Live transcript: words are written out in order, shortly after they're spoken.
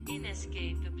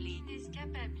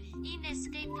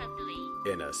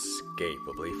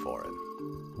Inescapably foreign.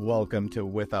 Welcome to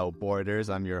Without Borders.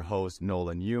 I'm your host,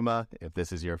 Nolan Yuma. If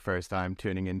this is your first time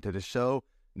tuning into the show,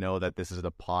 know that this is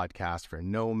a podcast for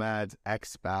nomads,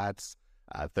 expats,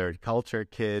 third culture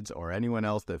kids, or anyone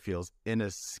else that feels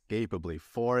inescapably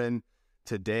foreign.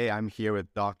 Today, I'm here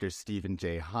with Dr. Stephen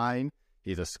J. Heine.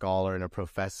 He's a scholar and a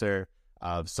professor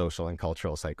of social and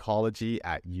cultural psychology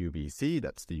at UBC.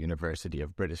 That's the University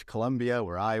of British Columbia,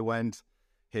 where I went.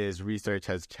 His research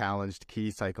has challenged key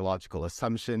psychological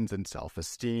assumptions in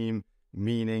self-esteem,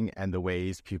 meaning, and the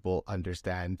ways people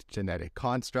understand genetic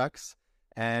constructs.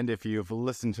 And if you've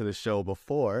listened to the show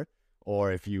before,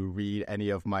 or if you read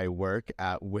any of my work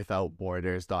at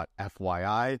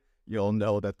withoutborders.fyi, you'll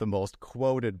know that the most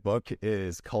quoted book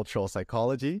is Cultural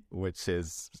Psychology, which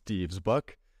is Steve's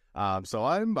book. So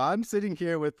I'm sitting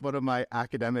here with one of my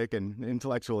academic and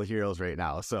intellectual heroes right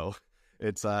now. So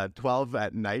it's 12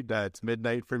 at night. It's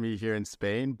midnight for me here in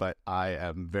Spain, but I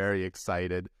am very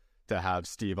excited to have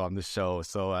Steve on the show.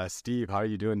 So Steve, how are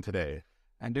you doing today?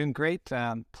 I'm doing great.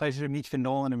 Pleasure to meet you,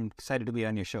 Nolan. I'm excited to be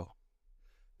on your show.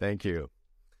 Thank you.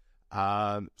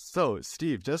 So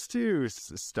Steve, just to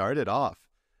start it off,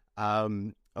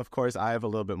 of course, I have a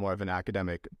little bit more of an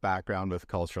academic background with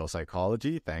cultural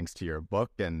psychology, thanks to your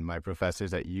book and my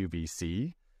professors at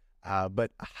UBC.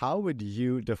 But how would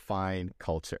you define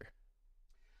culture?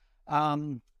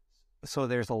 So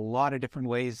there's a lot of different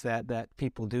ways that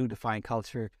people do define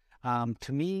culture.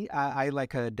 To me, I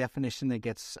like a definition that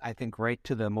gets, I think, right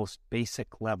to the most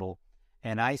basic level.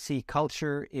 And I see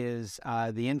culture is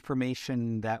the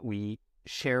information that we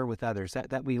share with others,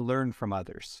 that we learn from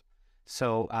others.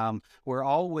 So we're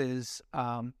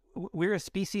a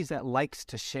species that likes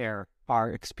to share our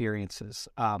experiences.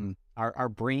 Our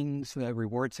brains, the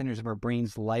reward centers of our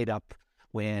brains light up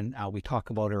when we talk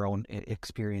about our own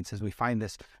experiences. We find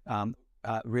this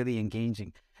really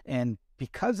engaging. And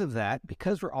because of that,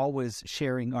 because we're always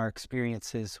sharing our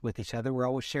experiences with each other, we're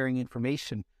always sharing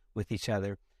information with each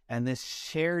other. And this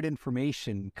shared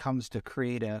information comes to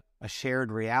create a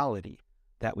shared reality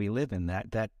that we live in,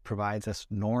 that provides us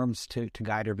norms to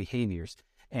guide our behaviors.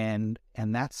 And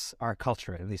that's our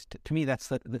culture. At least to me, that's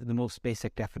the most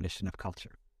basic definition of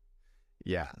culture.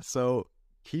 Yeah. So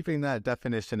keeping that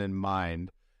definition in mind,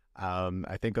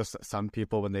 I think of some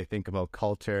people, when they think about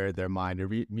culture, their mind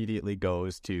immediately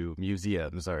goes to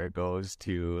museums or it goes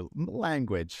to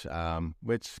language,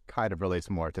 which kind of relates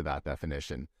more to that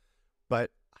definition. But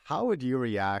how would you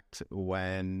react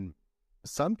when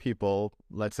some people,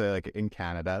 let's say like in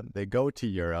Canada, they go to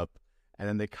Europe and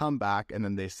then they come back and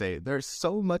then they say, there's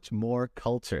so much more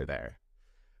culture there?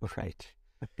 Right.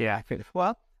 Yeah.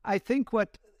 Well, I think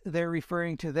what they're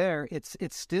referring to there, it's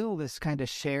still this kind of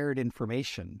shared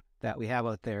information that we have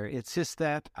out there. It's just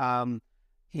that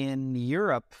in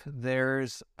Europe,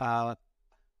 there's a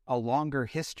longer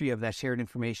history of that shared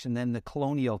information than the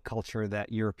colonial culture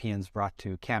that Europeans brought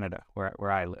to Canada,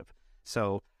 where I live.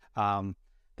 So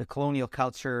the colonial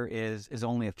culture is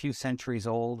only a few centuries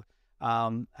old.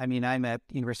 I'm at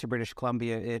University of British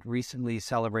Columbia. It recently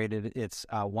celebrated its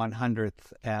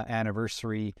 100th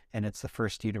anniversary, and it's the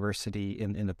first university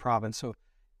in the province. So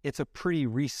it's a pretty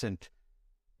recent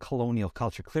colonial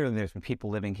culture. Clearly, there's been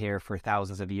people living here for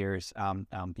thousands of years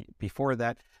before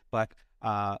that, but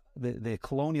the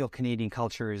colonial Canadian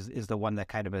culture is the one that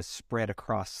kind of has spread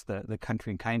across the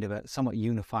country in kind of a somewhat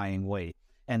unifying way,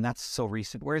 and that's so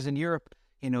recent. Whereas in Europe,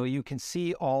 you can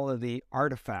see all of the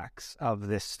artifacts of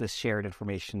this shared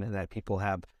information that people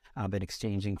have been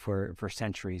exchanging for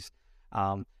centuries.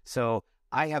 So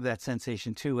I have that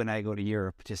sensation too when I go to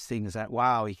Europe, just seeing that,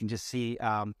 wow, you can just see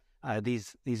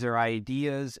these are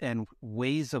ideas and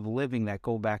ways of living that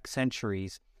go back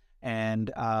centuries.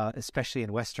 And especially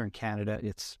in Western Canada,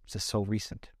 it's just so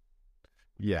recent.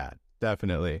 Yeah,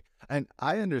 definitely. And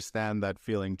I understand that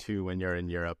feeling too when you're in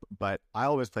Europe, but I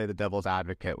always play the devil's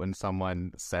advocate when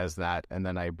someone says that, and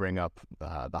then I bring up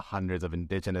the hundreds of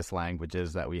Indigenous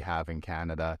languages that we have in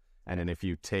Canada. And then if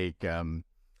you take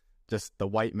just the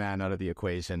white man out of the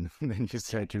equation, then you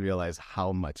start to realize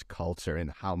how much culture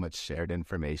and how much shared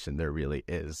information there really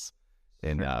is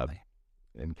in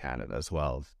Canada as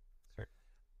well.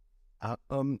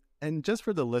 And just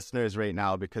for the listeners right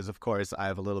now, because of course I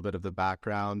have a little bit of the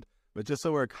background, but just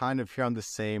so we're kind of here on the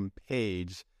same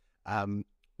page,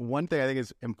 one thing I think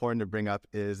is important to bring up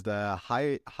is the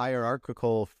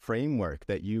hierarchical framework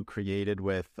that you created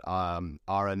with Ara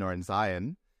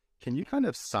Norenzayan. Can you kind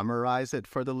of summarize it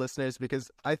for the listeners?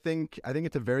 Because I think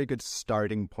it's a very good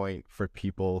starting point for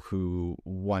people who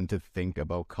want to think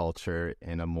about culture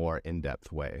in a more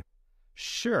in-depth way.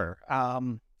 Sure.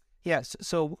 Yes.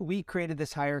 So we created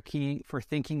this hierarchy for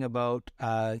thinking about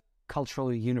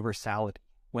cultural universality.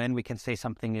 When we can say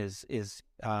something is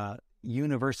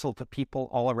universal to people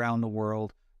all around the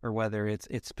world, or whether it's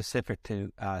specific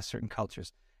to certain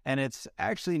cultures. And it's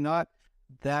actually not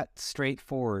that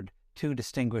straightforward to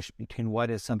distinguish between what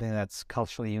is something that's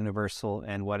culturally universal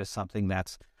and what is something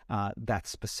that's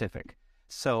specific.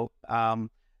 So there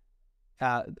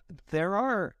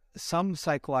are some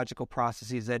psychological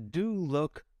processes that do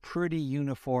look pretty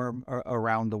uniform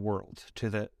around the world to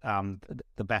the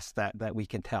best that we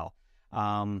can tell.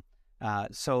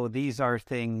 So these are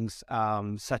things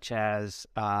such as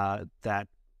that,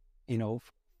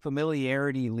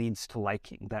 familiarity leads to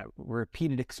liking, that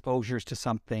repeated exposures to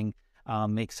something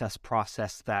makes us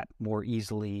process that more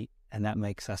easily, and that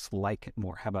makes us like it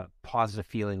more, have a positive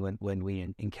feeling when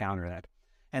we encounter that.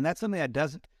 And that's something that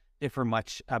doesn't differ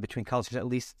much between cultures, at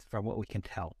least from what we can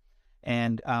tell.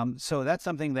 And so that's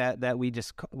something that we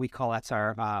call that's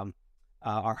our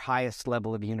highest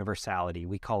level of universality.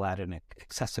 We call that an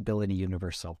accessibility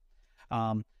universal.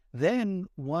 Then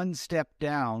one step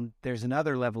down, there's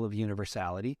another level of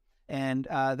universality, and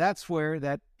that's where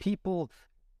that people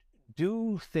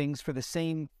do things for the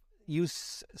same,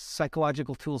 use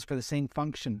psychological tools for the same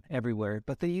function everywhere,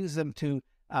 but they use them to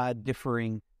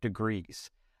differing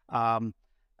degrees.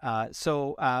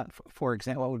 So, for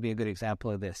example, what would be a good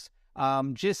example of this?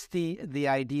 Just the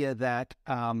idea that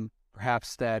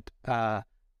perhaps that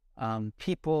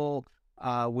people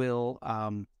will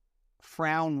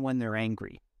frown when they're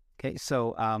angry. Okay,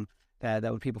 so that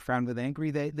when people frown when they're angry,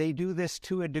 they do this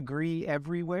to a degree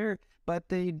everywhere, but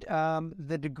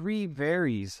the degree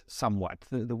varies somewhat.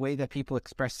 The way that people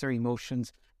express their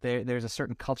emotions, there's a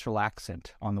certain cultural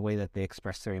accent on the way that they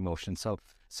express their emotions.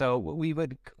 So we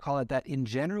would call it that in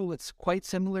general, it's quite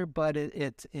similar, but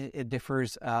it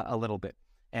differs a little bit.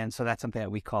 And so that's something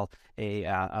that we call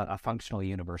a functional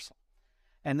universal.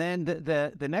 And then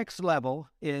the next level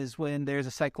is when there's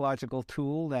a psychological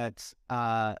tool that's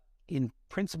in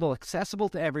principle accessible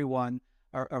to everyone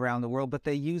around the world, but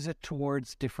they use it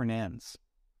towards different ends.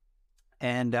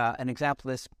 And an example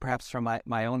of this, perhaps from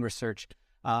my own research,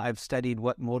 I've studied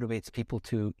what motivates people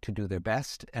to do their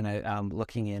best, and I'm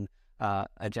looking in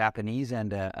a Japanese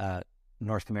and a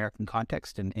North American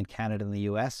context in Canada and the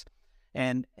U.S.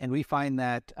 And we find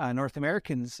that North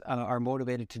Americans are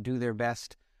motivated to do their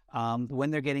best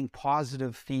when they're getting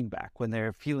positive feedback, when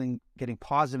they're getting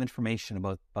positive information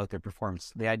about their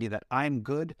performance. The idea that I'm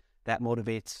good, that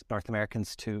motivates North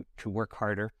Americans to work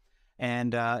harder.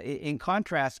 And in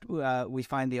contrast, we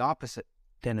find the opposite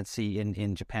tendency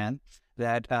in Japan,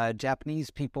 that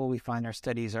Japanese people, we find our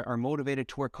studies, are motivated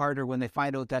to work harder when they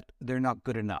find out that they're not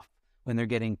good enough, when they're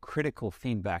getting critical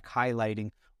feedback,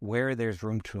 highlighting where there's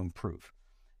room to improve.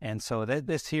 And so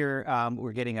this here,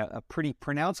 we're getting a pretty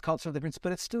pronounced cultural difference,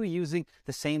 but it's still using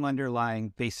the same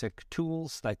underlying basic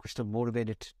tools. Like, we're still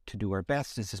motivated to do our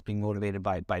best. It's just being motivated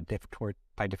by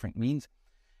different means.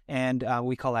 And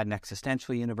we call that an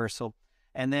existential universal.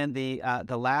 And then the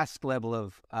last level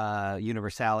of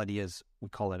universality is, we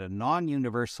call it a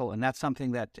non-universal, and that's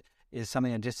something that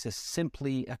just is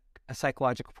simply a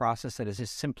psychological process that is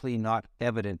just simply not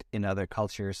evident in other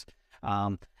cultures.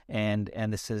 And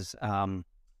this is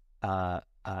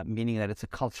meaning that it's a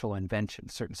cultural invention.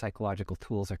 Certain psychological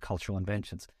tools are cultural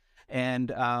inventions.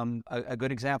 And a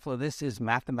good example of this is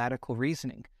mathematical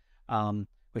reasoning,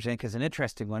 which I think is an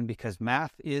interesting one, because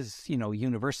math is,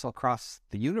 universal across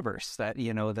the universe. That,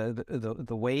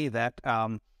 the way that,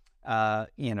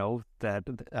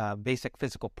 that basic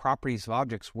physical properties of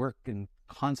objects work in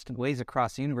constant ways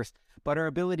across the universe. But our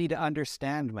ability to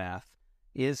understand math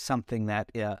is something that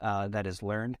is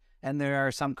learned. And there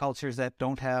are some cultures that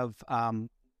don't have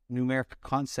numeric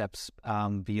concepts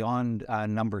beyond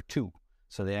number 2.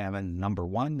 So they have a number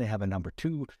 1, they have a number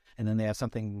 2, and then they have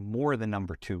something more than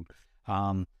number 2.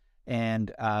 So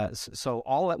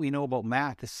all that we know about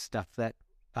math is stuff that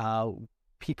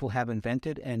people have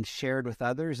invented and shared with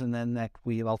others, and then that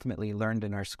we ultimately learned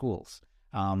in our schools.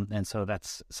 And so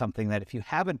that's something that if you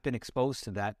haven't been exposed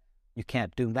to that, you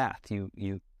can't do math.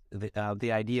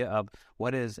 The idea of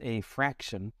what is a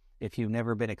fraction, if you've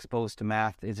never been exposed to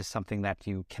math, is just something that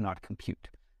you cannot compute.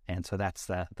 And so that's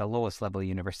the lowest level of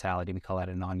universality. We call that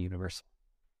a non-universal.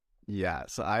 Yeah,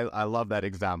 so I love that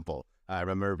example. I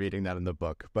remember reading that in the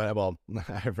book, but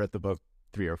I've read the book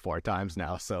 3 or 4 times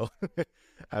now, so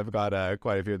I've got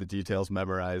quite a few of the details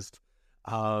memorized.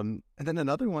 And then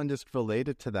another one just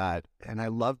related to that, and I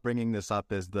love bringing this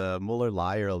up, is the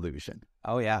Muller-Lyer illusion.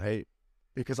 Oh, yeah. Right?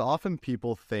 Because often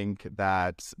people think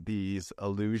that these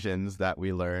illusions that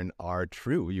we learn are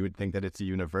true. You would think that it's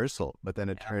universal, but then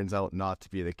it turns out not to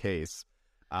be the case.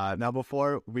 Now,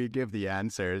 before we give the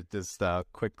answer, just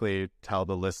quickly tell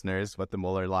the listeners what the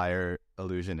Muller-Lyer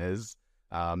illusion is.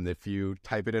 If you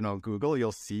type it in on Google,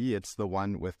 you'll see it's the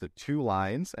one with the two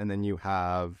lines, and then you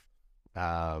have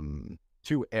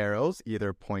two arrows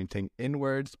either pointing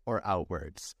inwards or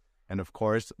outwards. And of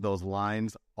course, those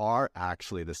lines are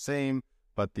actually the same,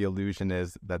 but the illusion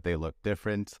is that they look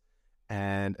different.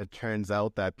 And it turns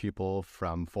out that people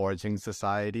from foraging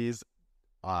societies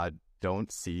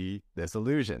don't see this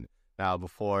illusion. Now,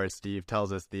 before Steve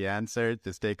tells us the answer,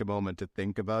 just take a moment to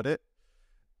think about it.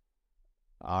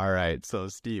 All right. So,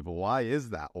 Steve, why is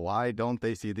that? Why don't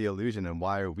they see the illusion, and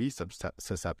why are we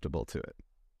susceptible to it?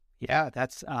 Yeah,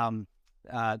 that's.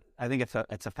 I think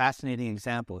it's a fascinating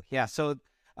example. Yeah. So,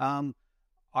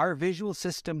 our visual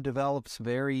system develops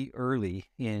very early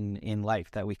in life.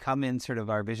 That we come in, sort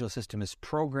of, our visual system is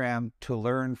programmed to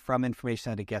learn from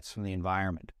information that it gets from the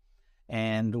environment.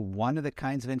 And one of the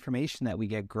kinds of information that we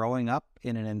get growing up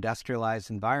in an industrialized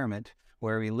environment,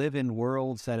 where we live in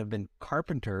worlds that have been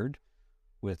carpentered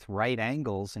with right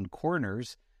angles and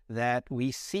corners, that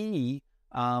we see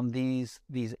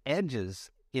these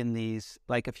edges in these.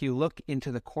 Like, if you look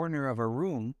into the corner of a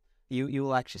room, you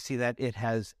will actually see that it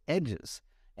has edges.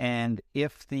 And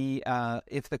if the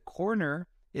corner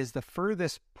is the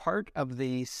furthest part of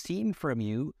the scene from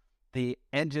you, the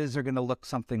edges are going to look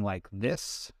something like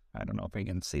this. I don't know if you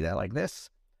can see that, like this.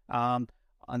 On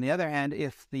the other hand,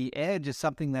 if the edge is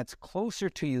something that's closer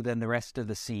to you than the rest of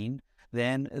the scene,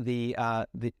 then the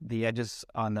edges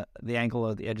on the angle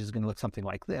of the edge is going to look something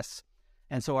like this.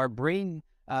 And so our brain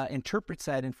interprets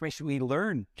that information. We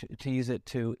learn to use it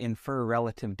to infer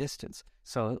relative distance.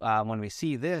 So when we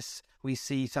see this, we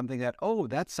see something that,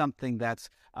 that's something that's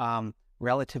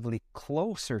relatively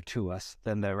closer to us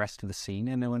than the rest of the scene.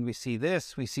 And then when we see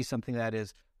this, we see something that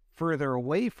is further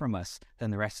away from us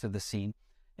than the rest of the scene.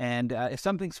 And if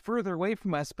something's further away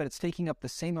from us, but it's taking up the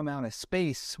same amount of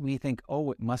space, we think,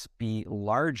 it must be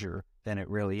larger than it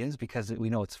really is, because we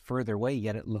know it's further away,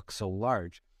 yet it looks so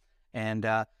large. And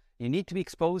you need to be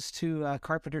exposed to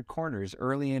carpentered corners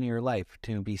early in your life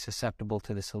to be susceptible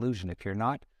to this illusion. If you're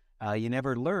not, you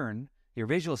never learn. Your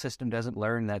visual system doesn't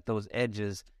learn that those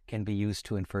edges can be used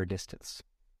to infer distance.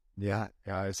 Yeah,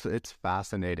 it's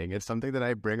fascinating. It's something that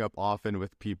I bring up often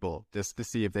with people, just to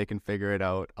see if they can figure it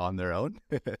out on their own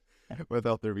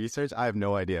without the research. I have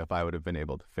no idea if I would have been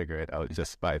able to figure it out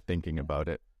just by thinking about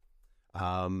it.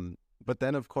 But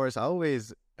then, of course, I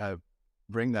always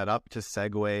bring that up to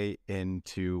segue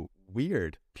into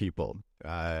weird people.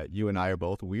 You and I are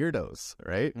both weirdos,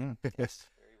 right? Yes.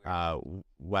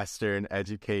 Western,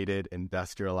 educated,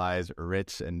 industrialized,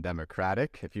 rich, and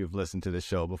democratic. If you've listened to the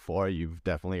show before, you've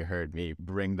definitely heard me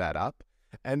bring that up.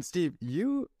 And Steve,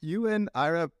 you and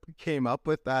Ira came up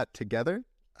with that together?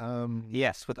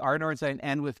 Yes, with Art Ornstein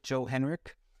and with Joe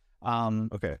Henrich.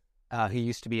 Okay. He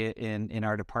used to be in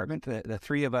our department. The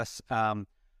three of us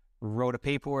wrote a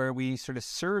paper where we sort of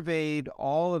surveyed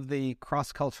all of the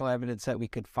cross-cultural evidence that we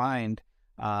could find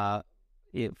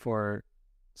for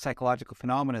psychological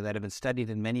phenomena that have been studied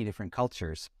in many different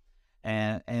cultures.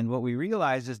 And what we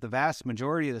realized is the vast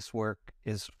majority of this work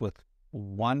is with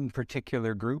one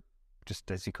particular group, just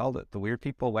as you called it, the weird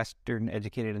people, Western,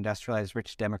 educated, industrialized,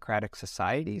 rich, democratic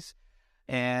societies.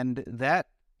 And that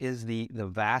is the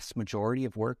vast majority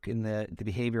of work in the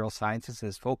behavioral sciences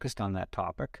is focused on that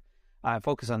topic,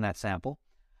 focused on that sample.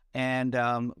 And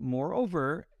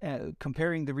moreover,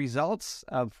 comparing the results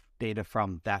of data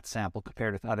from that sample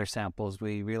compared with other samples,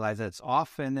 we realize that it's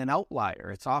often an outlier.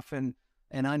 It's often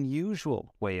an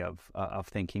unusual way of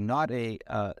thinking, not a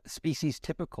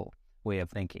species-typical way of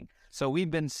thinking. So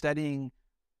we've been studying,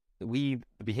 the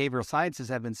behavioral sciences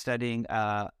have been studying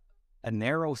a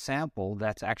narrow sample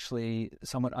that's actually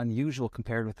somewhat unusual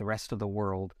compared with the rest of the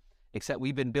world, except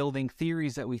we've been building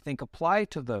theories that we think apply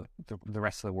to the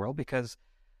rest of the world, because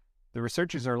the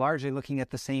researchers are largely looking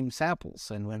at the same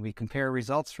samples. And when we compare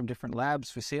results from different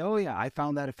labs, we say, I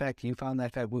found that effect, you found that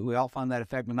effect, we all found that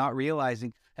effect, but not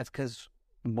realizing that's because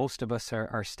most of us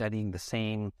are studying the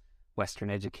same Western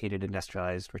educated,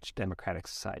 industrialized, rich, democratic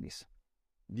societies.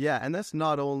 Yeah, and that's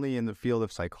not only in the field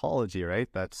of psychology, right?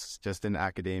 That's just in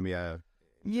academia.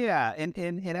 Yeah,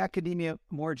 in academia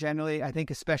more generally, I think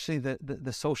especially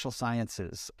the social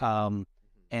sciences.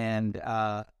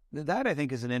 That, I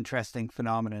think, is an interesting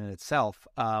phenomenon in itself,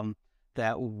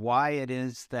 that why it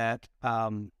is that,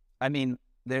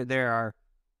 there are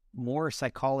more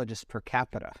psychologists per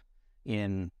capita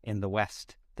in the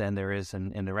West than there is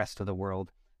in the rest of the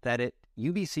world. that at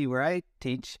UBC, where I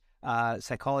teach,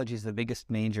 psychology is the biggest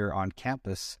major on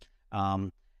campus.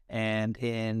 And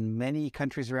in many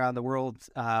countries around the world,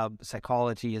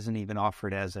 psychology isn't even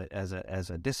offered as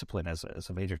a discipline, as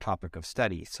a major topic of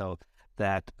study. So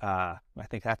that I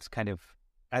think that's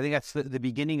the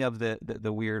beginning of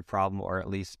the weird problem, or at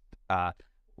least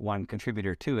one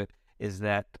contributor to it is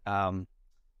that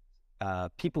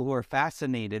people who are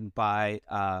fascinated by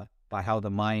how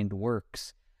the mind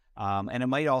works. And it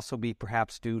might also be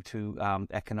perhaps due to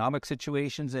economic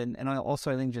situations, and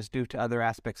also I think just due to other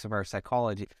aspects of our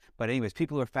psychology. But anyways,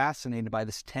 people who are fascinated by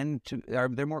this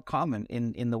they're more common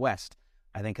in the West.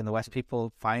 I think in the West,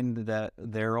 people find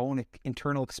their own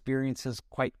internal experiences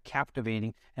quite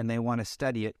captivating, and they want to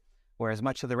study it, whereas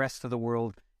much of the rest of the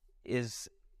world is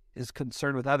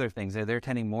concerned with other things. They're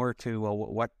tending more to, well,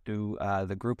 what do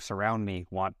the groups around me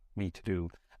want me to do?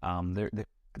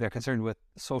 They're concerned with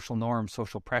social norms,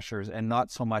 social pressures, and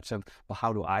not so much of, well,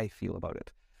 how do I feel about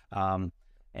it?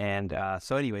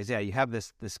 So anyways, yeah, you have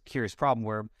this curious problem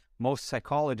where most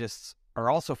psychologists are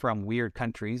also from weird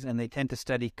countries, and they tend to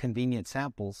study convenient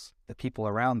samples, the people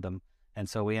around them. And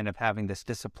so we end up having this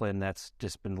discipline that's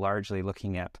just been largely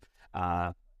looking at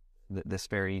this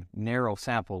very narrow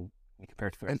sample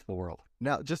compared to the rest of the world.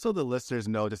 Now, just so the listeners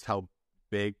know just how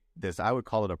big this, I would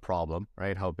call it a problem,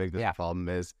 right? How big this problem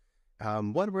is.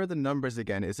 What were the numbers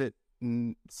again? Is it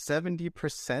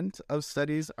 70% of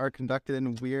studies are conducted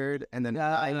in weird, and then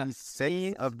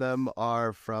 96 of them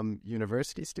are from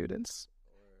university students?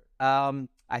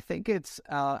 I think it's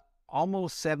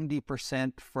almost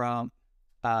 70% from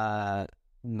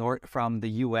the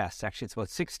U.S. Actually, it's about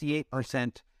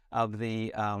 68% of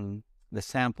the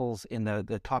samples in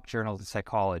the top journals of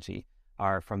psychology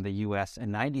are from the U.S.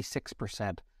 and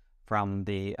 96% from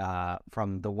the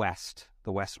West,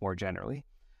 the West more generally.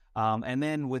 And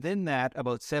then within that,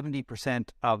 about 70%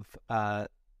 of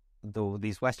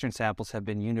these Western samples have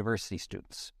been university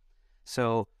students.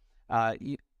 So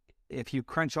if you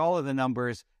crunch all of the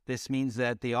numbers, this means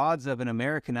that the odds of an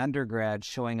American undergrad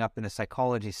showing up in a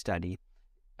psychology study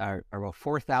are about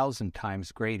 4,000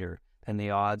 times greater than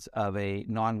the odds of a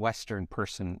non-Western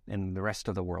person in the rest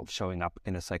of the world showing up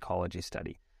in a psychology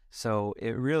study. So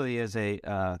it really is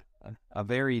a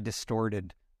very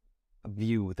distorted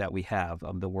view that we have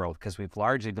of the world, because we've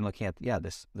largely been looking at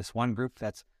this one group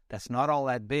that's not all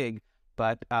that big,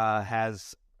 but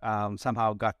has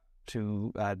somehow got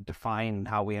to define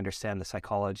how we understand the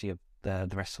psychology of the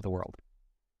rest of the world.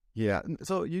 Yeah.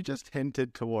 So you just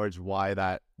hinted towards why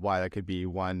that could be,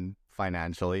 one,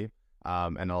 financially,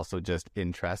 and also just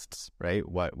interests, right?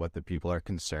 What the people are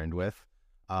concerned with.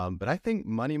 But I think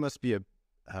money must be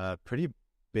a pretty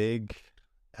big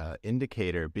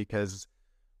indicator, because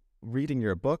reading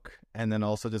your book and then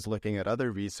also just looking at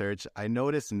other research, I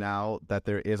notice now that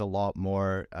there is a lot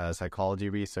more psychology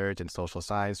research and social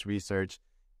science research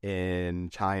in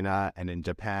China and in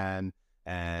Japan,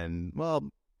 and, well,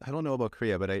 I don't know about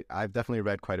Korea, but I've definitely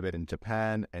read quite a bit in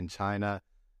Japan and China,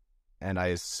 and I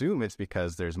assume it's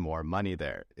because there's more money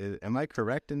there. Am I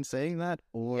correct in saying that?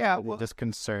 Or just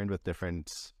concerned with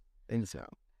different things now?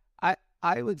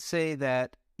 I would say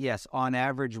that, yes, on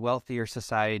average, wealthier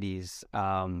societies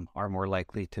are more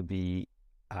likely to be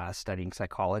studying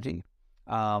psychology.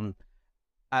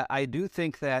 I do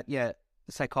think that,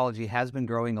 psychology has been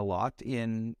growing a lot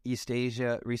in East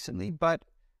Asia recently, but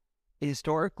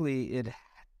historically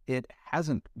it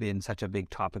hasn't been such a big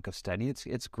topic of study.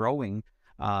 It's growing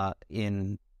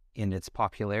in its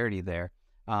popularity there.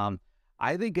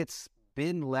 I think it's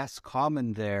been less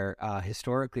common there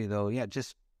historically, though.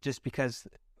 Just because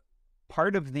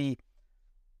part of the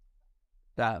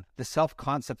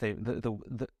self-concept,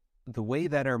 the way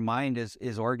that our mind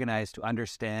is organized to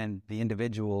understand the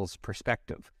individual's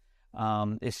perspective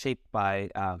is shaped by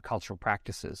cultural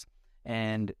practices.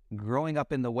 And growing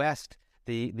up in the West,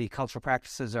 the cultural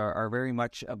practices are very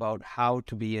much about how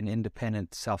to be an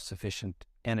independent, self-sufficient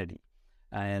entity.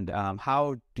 And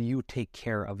how do you take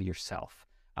care of yourself?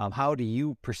 How do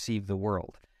you perceive the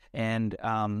world? And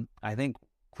I think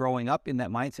growing up in that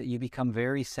mindset, you become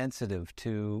very sensitive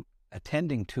to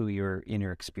attending to your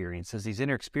inner experiences. These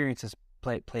inner experiences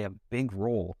play a big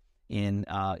role in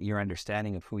your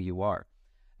understanding of who you are.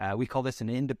 We call this an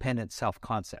independent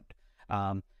self-concept.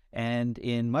 And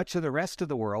in much of the rest of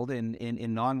the world,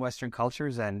 in non-Western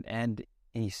cultures and in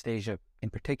East Asia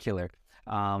in particular,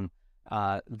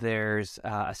 there's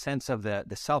a sense of the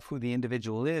self, who the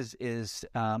individual is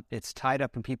it's tied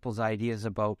up in people's ideas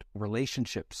about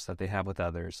relationships that they have with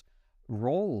others,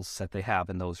 roles that they have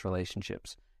in those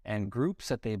relationships, and groups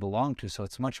that they belong to. So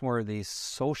it's much more of these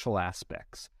social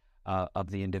aspects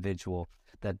of the individual,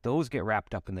 that those get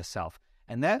wrapped up in the self.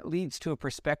 And that leads to a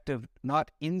perspective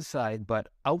not inside but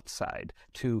outside,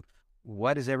 to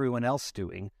what is everyone else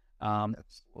doing?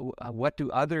 What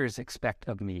do others expect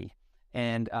of me?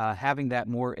 And having that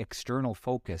more external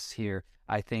focus here,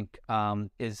 I think,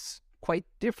 is quite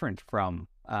different from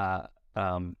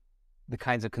the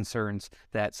kinds of concerns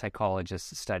that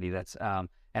psychologists study.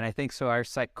 And I think so. Our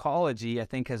psychology, I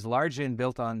think, has largely been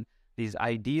built on these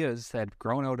ideas that have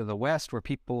grown out of the West, where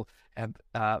people have,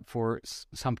 for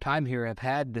some time here, have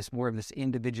had this more of this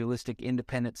individualistic,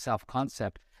 independent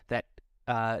self-concept that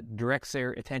directs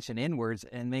their attention inwards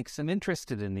and makes them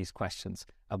interested in these questions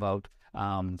about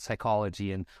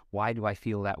psychology and why do I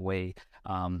feel that way.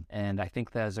 And I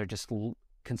think those are just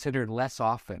considered less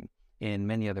often in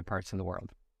many other parts of the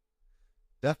world.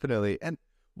 Definitely. And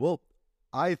well,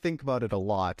 I think about it a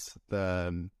lot,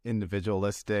 the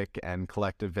individualistic and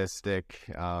collectivistic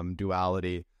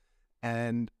duality.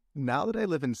 And now that I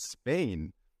live in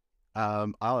Spain,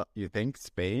 you think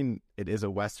Spain, it is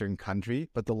a Western country,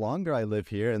 but the longer I live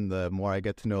here and the more I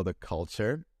get to know the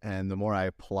culture and the more I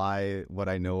apply what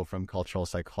I know from cultural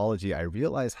psychology, I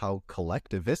realize how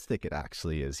collectivistic it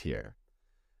actually is here.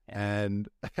 And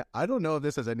I don't know if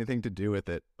this has anything to do with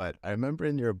it, but I remember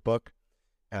in your book,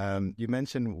 you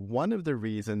mentioned one of the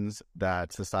reasons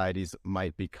that societies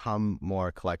might become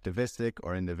more collectivistic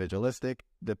or individualistic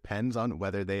depends on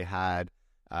whether they had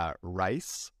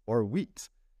rice or wheat,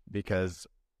 because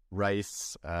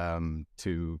rice,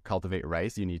 to cultivate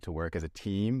rice, you need to work as a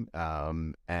team,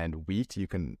 and wheat, you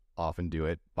can often do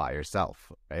it by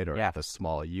yourself, right? Or with a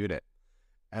small unit.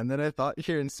 And then I thought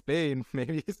here in Spain,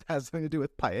 maybe it has something to do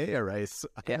with paella rice.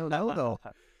 I don't know, though.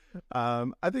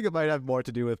 I think it might have more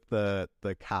to do with the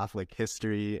Catholic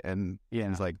history and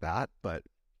things like that, but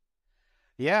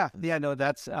no,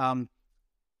 that's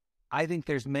I think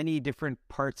there's many different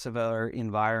parts of our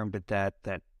environment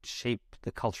that shape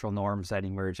the cultural norms that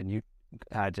emerge, and you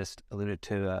just alluded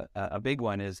to a big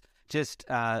one is just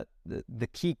the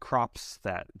key crops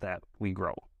that we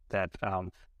grow,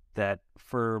 that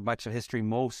for much of history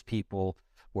most people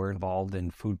were involved in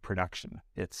food production.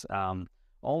 It's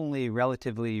only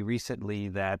relatively recently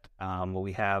that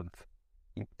we have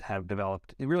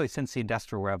developed, really since the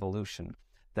Industrial Revolution,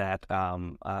 that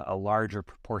a larger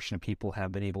proportion of people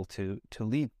have been able to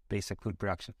lead basic food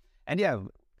production. And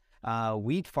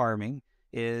wheat farming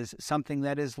is something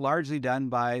that is largely done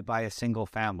by a single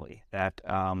family, that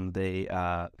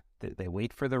they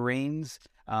wait for the rains.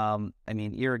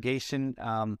 Irrigation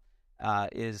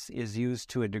is used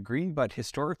to a degree, but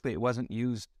historically it wasn't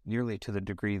used nearly to the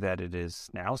degree that it is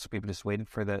now. So people just waited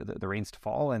for the rains to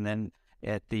fall, and then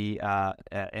at the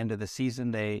end of the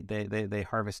season they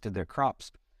harvested their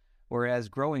crops. Whereas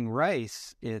growing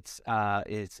rice, it's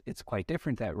quite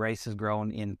different. That rice is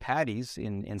grown in paddies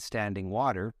in standing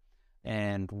water,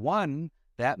 and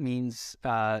that means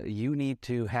you need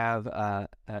to have a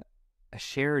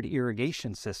shared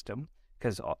irrigation system,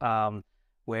 because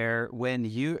where when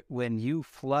you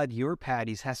flood your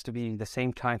paddies has to be the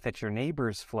same time that your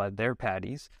neighbors flood their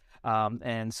paddies,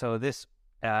 and so this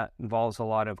involves a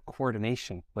lot of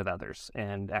coordination with others,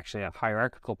 and actually a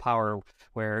hierarchical power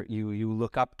where you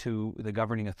look up to the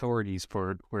governing authorities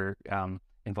we're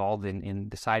involved in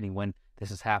deciding when this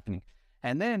is happening.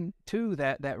 And then too,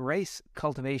 that rice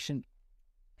cultivation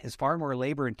is far more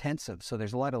labor intensive, so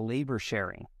there's a lot of labor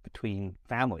sharing between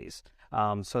families,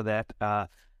 so that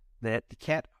you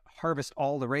can't harvest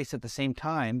all the rice at the same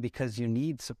time, because you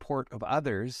need support of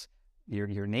others,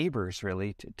 your neighbors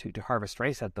really, to harvest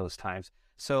rice at those times.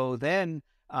 So then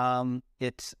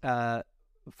it's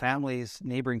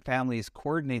neighboring families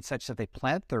coordinate such that they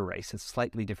plant their rice at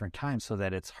slightly different times so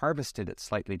that it's harvested at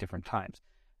slightly different times.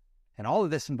 And all of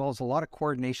this involves a lot of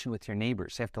coordination with your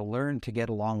neighbors. You have to learn to get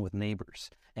along with neighbors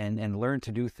and learn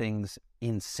to do things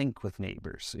in sync with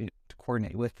neighbors, to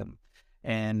coordinate with them.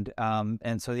 And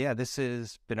so this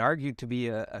has been argued to be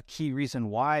a key reason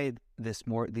why these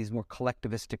more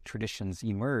collectivistic traditions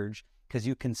emerge, because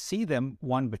you can see them,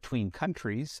 one, between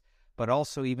countries, but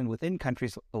also even within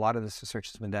countries. A lot of this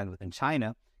research has been done within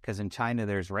China, because in China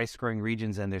there's rice growing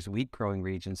regions and there's wheat growing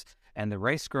regions, and the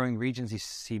rice growing regions you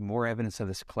see more evidence of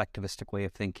this collectivistic way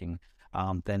of thinking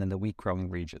than in the wheat growing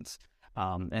regions.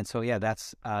 And so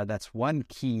that's one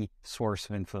key source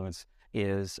of influence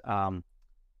is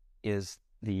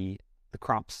the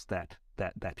crops that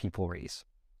people raise.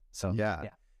 So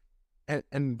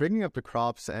And bringing up the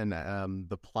crops and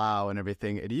the plow and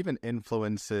everything, it even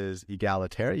influences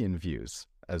egalitarian views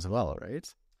as well,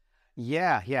 right?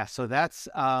 Yeah. So that's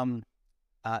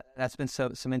that's been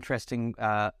some interesting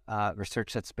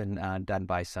research that's been done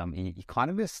by some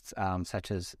economists,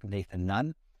 such as Nathan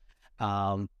Nunn.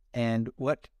 And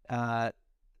what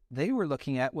they were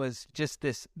looking at was just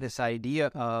this idea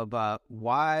of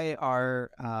why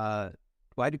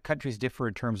do countries differ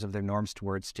in terms of their norms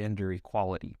towards gender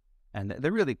equality? And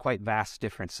they're really quite vast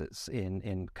differences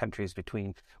in countries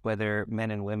between whether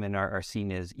men and women are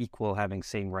seen as equal, having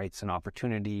same rights and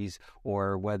opportunities,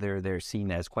 or whether they're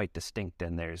seen as quite distinct.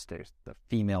 And there's the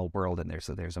female world and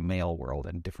there's a male world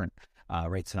and different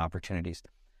rights and opportunities.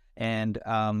 And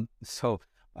so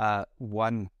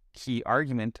one key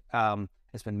argument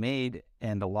has been made,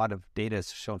 and a lot of data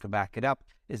is shown to back it up,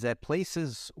 is that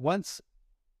places once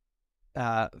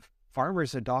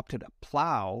farmers adopted a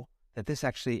plow, that this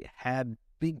actually had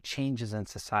big changes in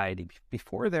society.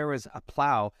 Before there was a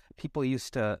plow, people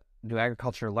used to do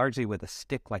agriculture largely with a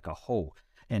stick like a hoe,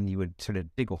 and you would sort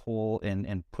of dig a hole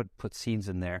and put seeds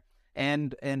in there.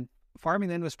 And farming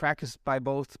then was practiced by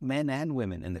both men and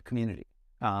women in the community.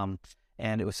 And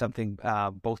it was something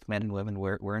both men and women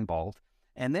were involved.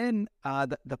 And then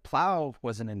the plow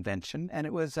was an invention, and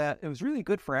it was really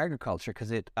good for agriculture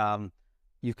because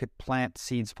you could plant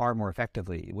seeds far more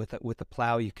effectively. With the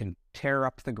plow, you can tear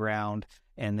up the ground,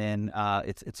 and then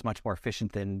it's much more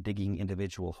efficient than digging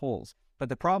individual holes. But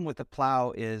the problem with the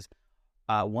plow is,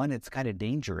 one, it's kind of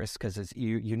dangerous because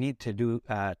you need to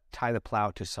tie the plow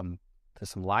to some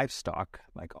livestock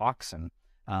like oxen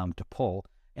to pull,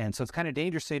 and so it's kind of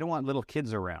dangerous. So you don't want little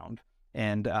kids around.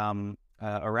 And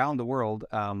around the world,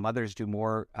 mothers do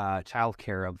more child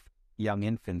care of young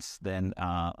infants than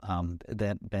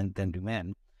do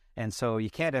men, and so you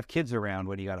can't have kids around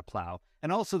when you got a plow.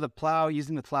 And also,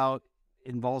 using the plow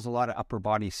involves a lot of upper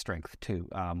body strength too,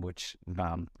 which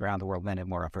around the world men have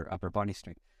more upper body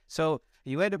strength. So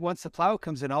you end up, once the plow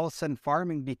comes in, all of a sudden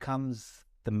farming becomes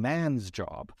the man's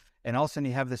job, and all of a sudden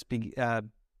you have this big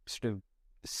sort of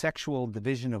sexual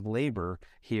division of labor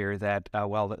here that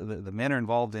the men are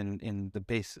involved in the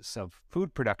basis of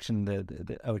food production,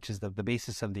 which is the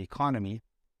basis of the economy.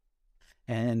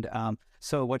 And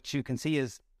so what you can see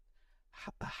is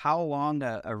how long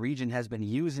a region has been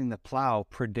using the plow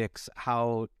predicts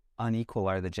how unequal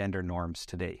are the gender norms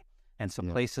today. And so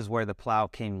places where the plow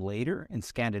came later, in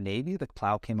Scandinavia, the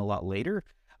plow came a lot later.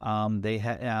 They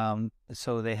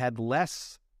had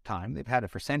less time. They've had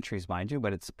it for centuries, mind you,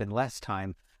 but it's been less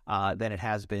time than it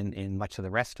has been in much of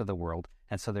the rest of the world.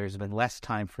 And so there's been less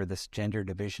time for this gender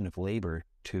division of labor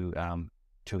to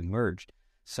emerge.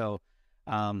 So,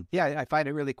 I find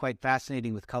it really quite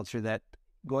fascinating with culture that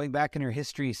going back in our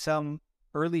history, some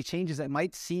early changes that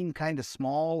might seem kind of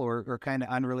small or kind of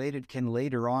unrelated can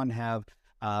later on have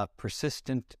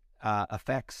persistent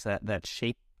effects that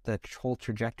shape the whole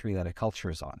trajectory that a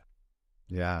culture is on.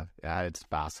 Yeah, it's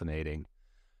fascinating.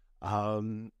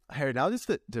 Harry, now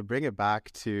just to bring it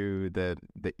back to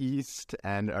the East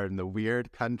and the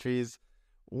weird countries,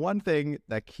 one thing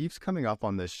that keeps coming up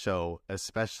on this show,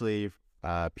 especially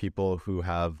people who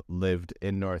have lived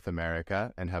in North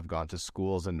America and have gone to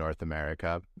schools in North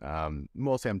America,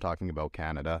 mostly I'm talking about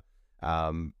Canada,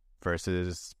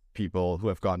 versus people who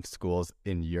have gone to schools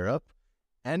in Europe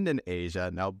and in Asia.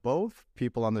 Now, both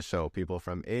people on the show, people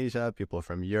from Asia, people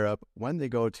from Europe, when they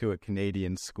go to a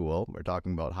Canadian school, we're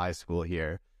talking about high school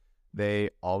here, they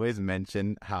always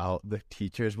mention how the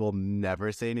teachers will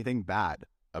never say anything bad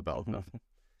about them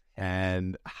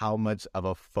and how much of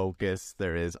a focus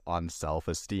there is on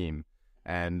self-esteem.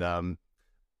 And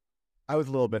I was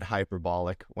a little bit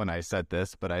hyperbolic when I said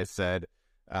this, but I said,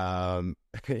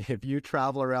 if you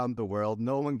travel around the world,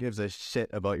 no one gives a shit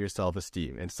about your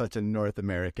self-esteem. It's such a North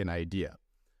American idea.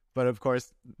 But of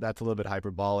course, that's a little bit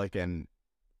hyperbolic, and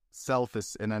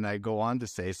then I go on to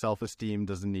say self-esteem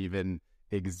doesn't even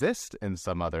exist in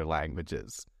some other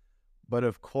languages. But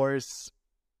of course,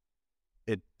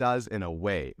 it does in a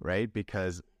way, right?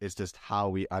 Because it's just how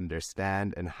we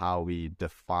understand and how we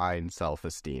define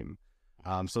self-esteem.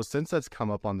 So since that's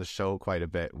come up on the show quite a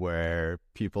bit, where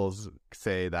people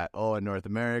say that, in North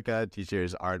America,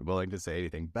 teachers aren't willing to say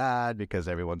anything bad because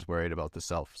everyone's worried about the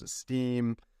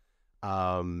self-esteem.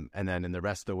 And then in the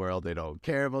rest of the world, they don't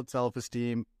care about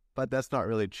self-esteem. But that's not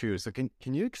really true. So can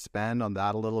you expand on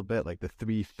that a little bit, like the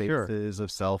three phases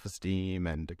of self-esteem?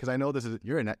 And because I know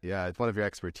it's one of your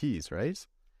expertise, right?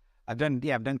 I've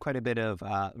done quite a bit of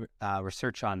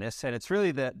research on this, and it's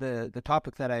really the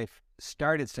topic that I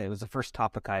started today. It was the first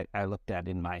topic I looked at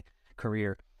in my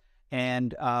career,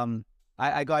 and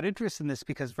I got interested in this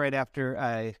because right after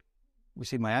I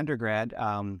received my undergrad,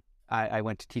 I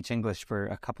went to teach English for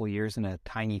a couple of years in a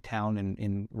tiny town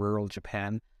in rural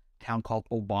Japan, a town called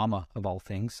Obama of all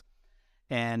things,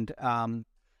 and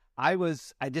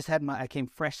I came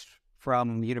fresh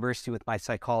from university with my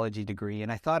psychology degree,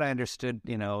 and I thought I understood,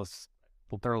 there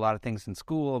are a lot of things in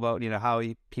school about, how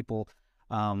people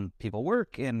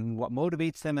work and what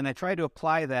motivates them. And I tried to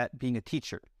apply that being a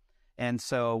teacher. And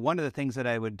so one of the things that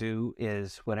I would do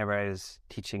is whenever I was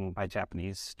teaching my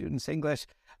Japanese students English,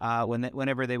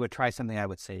 whenever they would try something, I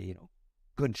would say,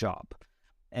 good job.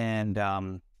 And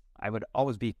I would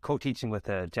always be co-teaching with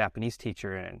a Japanese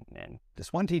teacher. And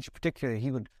this one teacher particularly,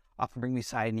 he would often bring me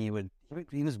aside, and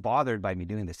he was bothered by me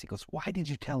doing this. He goes, "Why did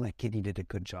you tell that kid he did a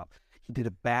good job? He did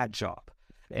a bad job."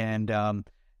 And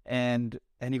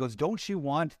he goes, "Don't you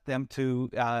want them to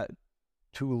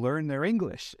learn their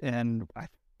English?" And I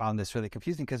found this really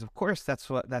confusing because, of course, that's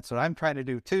what I'm trying to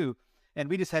do too. And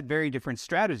we just had very different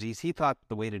strategies. He thought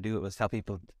the way to do it was tell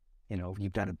people,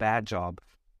 you've done a bad job,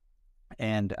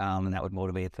 and that would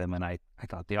motivate them. And I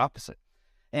thought the opposite.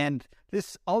 And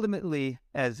this ultimately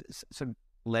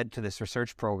led to this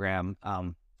research program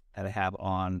that I have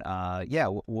on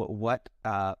what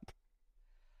are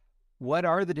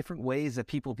the different ways that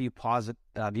people view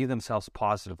themselves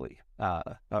positively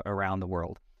around the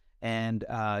world. And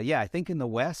I think in the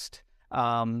West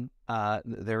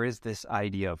there is this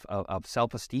idea of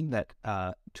self-esteem that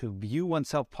to view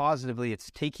oneself positively, it's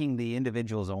taking the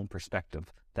individual's own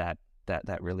perspective that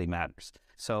really matters.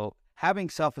 So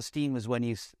having self-esteem is when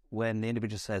the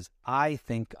individual says, "I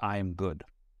think I'm good,"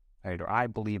 right, or "I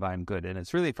believe I'm good," and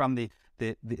it's really from the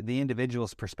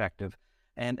individual's perspective.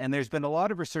 And there's been a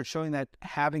lot of research showing that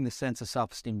having the sense of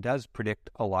self-esteem does predict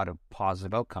a lot of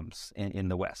positive outcomes in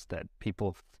the West, that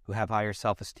people who have higher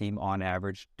self-esteem on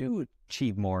average do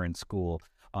achieve more in school.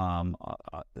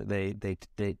 They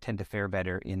tend to fare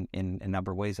better in a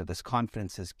number of ways. That this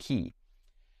confidence is key.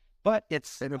 But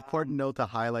it's an important note to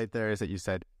highlight there is that you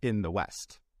said in the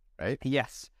West, right?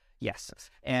 Yes.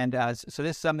 And so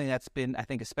this is something that's been, I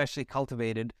think, especially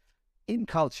cultivated in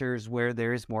cultures where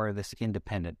there is more of this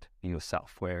independent view of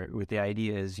self, where the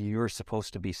idea is you're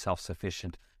supposed to be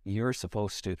self-sufficient, you're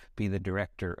supposed to be the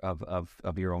director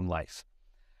of your own life.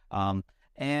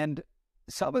 And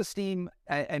self-esteem,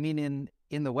 I mean,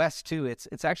 in the West too,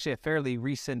 it's actually a fairly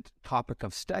recent topic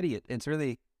of study. It's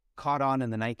really caught on in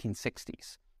the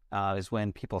 1960s is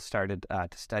when people started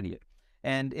to study it.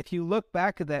 And if you look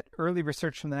back at that early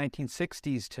research from the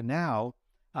 1960s to now,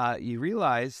 you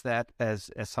realize that, as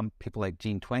some people like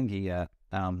Jean Twenge, a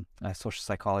social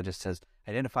psychologist, has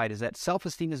identified, is that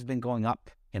self-esteem has been going up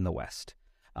in the West.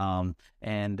 And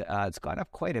it's gone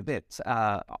up quite a bit,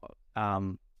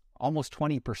 almost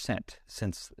 20%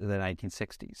 since the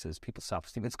 1960s is people's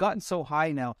self-esteem. It's gotten so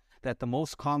high now that the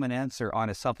most common answer on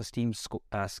a self-esteem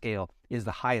scale is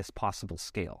the highest possible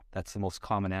scale. That's the most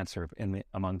common answer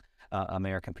among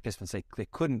American participants. They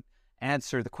couldn't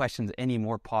answer the questions any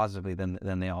more positively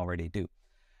than they already do.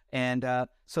 And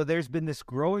so there's been this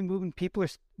growing movement. People are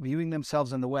viewing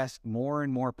themselves in the West more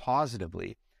and more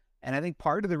positively. And I think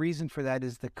part of the reason for that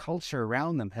is the culture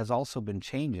around them has also been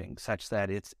changing, such that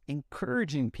it's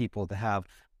encouraging people to have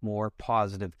more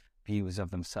positive views of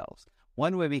themselves.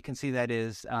 One way we can see that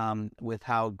is with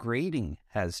how grading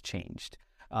has changed.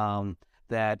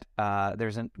 That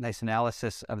there's a nice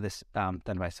analysis of this done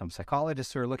by some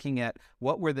psychologists who are looking at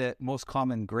what were the most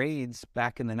common grades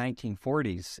back in the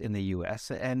 1940s in the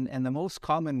U.S. And the most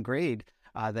common grade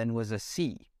then was a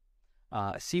C.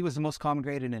 C was the most common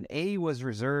grade, and an A was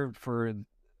reserved for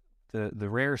the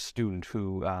rare student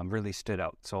who really stood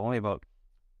out. So only about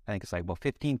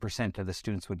 15% of the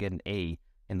students would get an A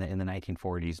in the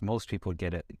 1940s. Most people would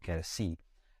get a C,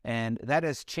 and that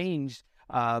has changed.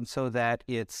 So that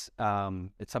it's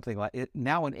something like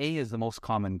now an A is the most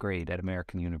common grade at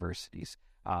American universities.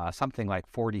 Something like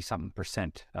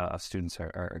 40-something% of students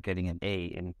are getting an A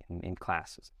in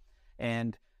classes,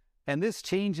 and this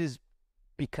changes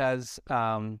because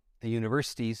the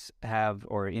universities have,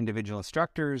 or individual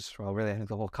instructors, well, really I think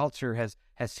the whole culture has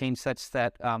changed such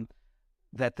that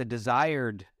that the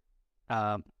desired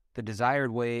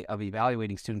way of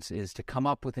evaluating students is to come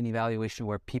up with an evaluation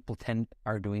where people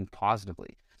are doing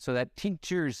positively. So that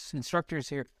teachers, instructors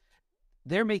here,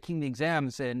 they're making the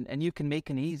exams, and you can make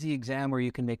an easy exam or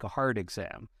you can make a hard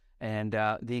exam. And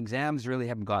the exams really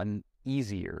haven't gotten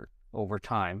easier over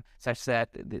time, such that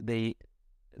the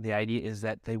idea is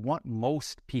that they want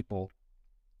most people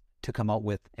to come out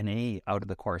with an A out of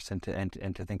the course and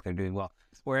to think they're doing well.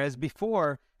 Whereas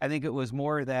before, I think it was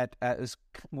more that it was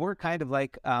more kind of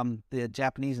like the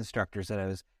Japanese instructors that I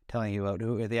was telling you about,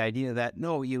 who the idea that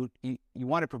no, you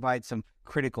want to provide some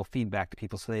critical feedback to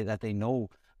people so that they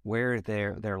know where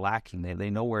they're lacking.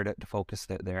 They know where to focus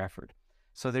their effort.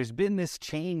 So there's been this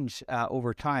change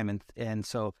over time, and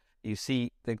so you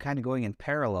see they're kind of going in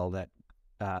parallel, that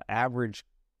average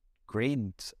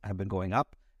grades have been going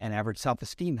up and average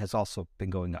self-esteem has also been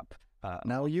going up.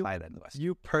 Now, you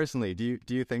personally, do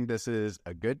you think this is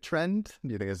a good trend?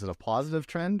 Do you think this is a positive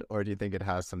trend, or do you think it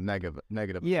has some negative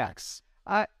effects?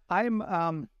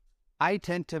 I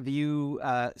tend to view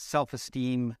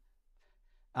self-esteem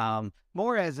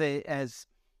more as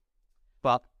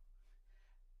well.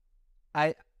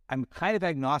 I'm kind of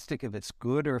agnostic if it's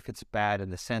good or if it's bad, in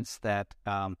the sense that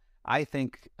I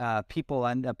think people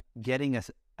end up getting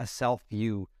a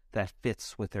self-view that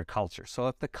fits with their culture. So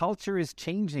if the culture is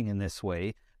changing in this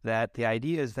way, that the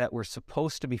idea is that we're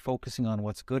supposed to be focusing on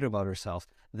what's good about ourselves,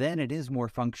 then it is more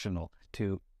functional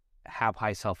to have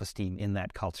high self-esteem in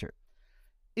that culture.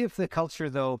 If the culture,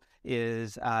 though,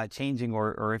 is changing,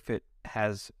 or if it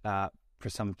has for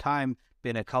some time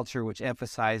been a culture which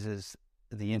emphasizes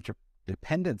the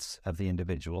interdependence of the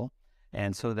individual,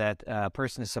 and so that a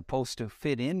person is supposed to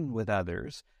fit in with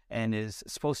others and is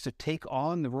supposed to take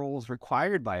on the roles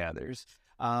required by others,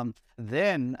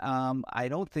 then I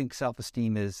don't think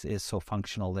self-esteem is so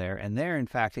functional there. And there, in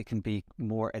fact, it can be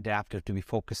more adaptive to be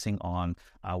focusing on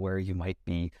where you might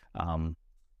be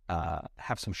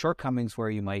have some shortcomings, where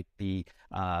you might be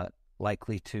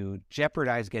likely to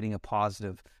jeopardize getting a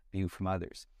positive view from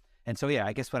others. And so,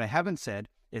 I guess what I haven't said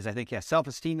is, I think,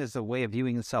 self-esteem is a way of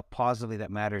viewing yourself positively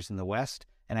that matters in the West.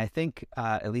 And I think,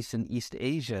 at least in East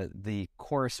Asia, the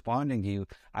corresponding view,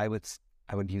 I would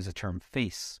use the term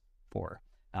face for.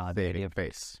 Saving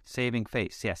face. Saving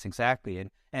face, yes, exactly.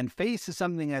 And face is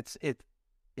something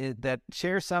that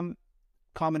shares some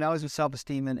commonalities with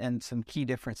self-esteem and some key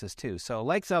differences too. So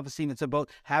like self-esteem, it's about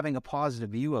having a positive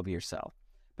view of yourself.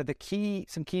 But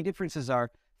some key differences are,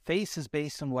 face is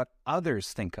based on what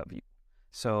others think of you.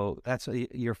 So that's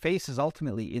your face is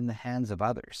ultimately in the hands of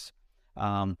others.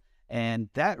 And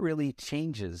that really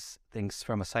changes things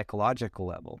from a psychological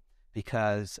level,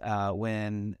 because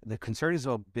when the concern is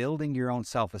about building your own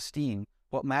self-esteem,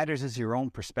 what matters is your own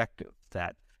perspective,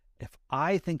 that if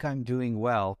I think I'm doing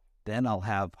well, then I'll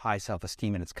have high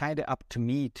self-esteem. And it's kind of up to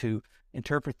me to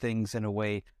interpret things in a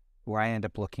way where I end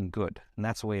up looking good. And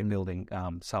that's a way of building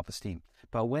self-esteem.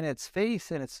 But when it's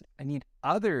face and I need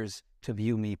others to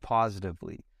view me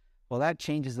positively, well, that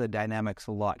changes the dynamics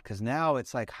a lot, because now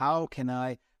it's like, how can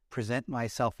I present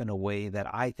myself in a way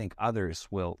that I think others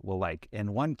will like?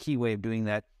 And one key way of doing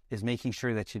that is making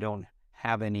sure that you don't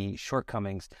have any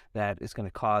shortcomings that is going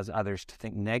to cause others to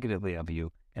think negatively of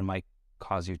you and might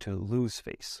cause you to lose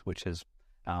face, which is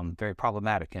very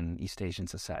problematic in East Asian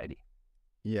society.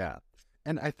 Yeah.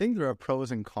 And I think there are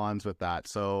pros and cons with that.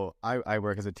 So I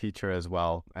work as a teacher as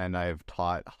well, and I've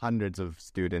taught hundreds of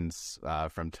students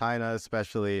from China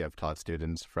especially. I've taught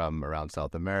students from around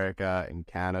South America and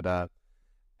Canada.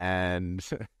 And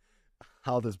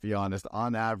I'll just be honest,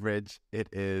 on average, it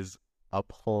is a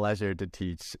pleasure to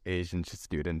teach Asian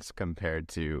students compared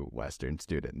to Western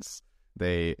students.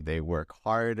 They work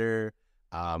harder.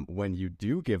 When you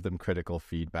do give them critical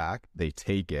feedback, they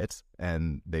take it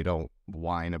and they don't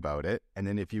whine about it. And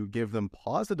then if you give them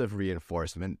positive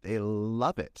reinforcement, they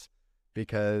love it,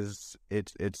 because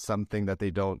it's something that they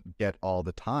don't get all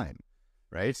the time,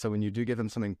 right? So when you do give them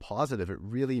something positive, it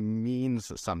really means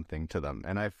something to them.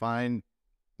 And I find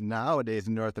nowadays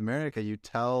in North America, you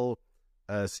tell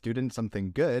a student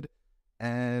something good,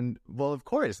 and, well, of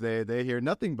course, they hear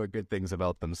nothing but good things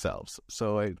about themselves.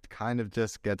 So it kind of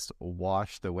just gets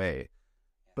washed away.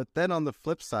 But then on the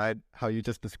flip side, how you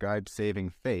just described saving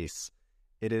face,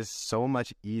 it is so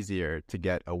much easier to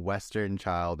get a Western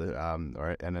child and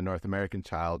a North American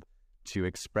child to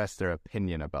express their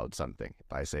opinion about something.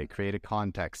 If I say, create a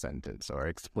context sentence or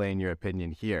explain your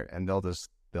opinion here, and they'll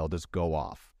just go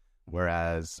off.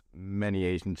 Whereas many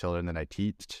Asian children that I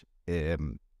teach,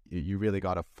 you really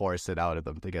got to force it out of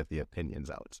them to get the opinions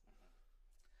out.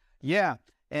 Yeah,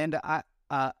 and I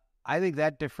think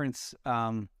that difference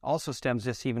also stems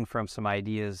just even from some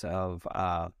ideas of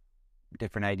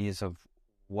different ideas of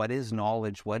what is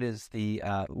knowledge, what is the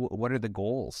what are the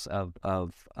goals of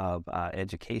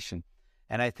education,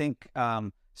 and I think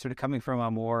sort of coming from a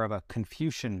more of a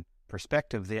Confucian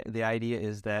perspective, the idea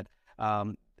is that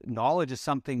knowledge is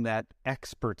something that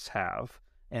experts have.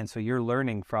 And so you're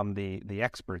learning from the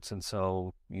experts, and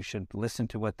so you should listen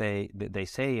to what they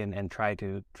say and try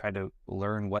to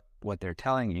learn what they're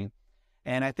telling you.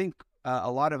 And I think a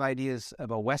lot of ideas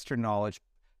about Western knowledge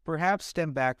perhaps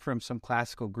stem back from some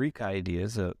classical Greek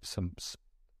ideas, some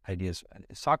ideas,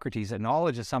 Socrates, that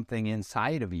knowledge is something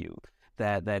inside of you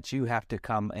that you have to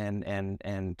come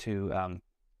and to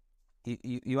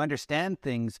you understand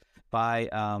things by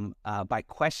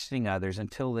questioning others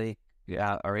until they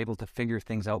are able to figure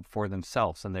things out for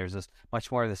themselves. And there's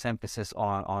much more of this emphasis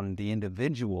on the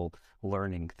individual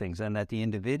learning things, and that the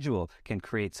individual can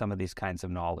create some of these kinds of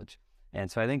knowledge.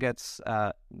 And so I think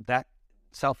that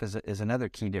self is another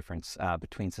key difference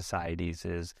between societies.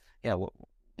 Is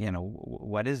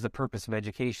what is the purpose of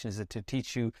education? Is it to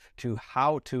teach you to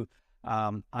how to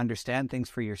understand things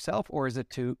for yourself, or is it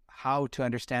to how to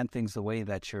understand things the way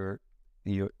that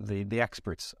the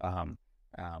experts?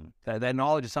 That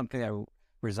knowledge is something that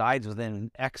resides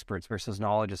within experts versus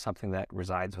knowledge is something that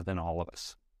resides within all of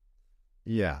us.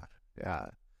 Yeah.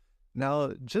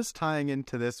 Now, just tying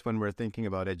into this, when we're thinking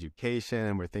about education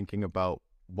and we're thinking about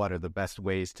what are the best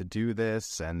ways to do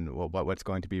this and what's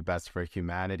going to be best for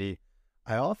humanity,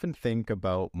 I often think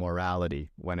about morality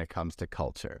when it comes to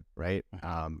culture, right?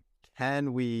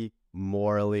 Can we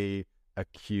morally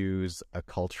accuse a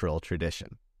cultural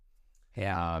tradition?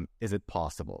 Yeah. Is it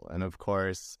possible? And of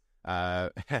course,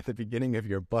 at the beginning of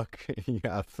your book, you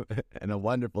have a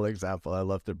wonderful example I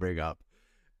love to bring up,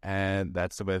 and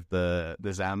that's with the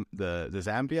Zambian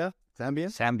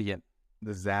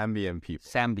people.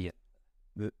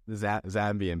 The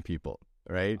Zambian people,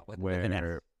 right? With an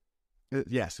S.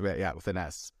 Yes, with an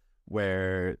S,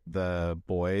 where the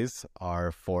boys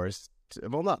are forced,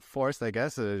 well, not forced, I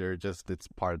guess, or just it's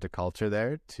part of the culture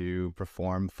there to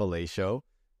perform fellatio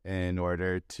in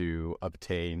order to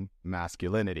obtain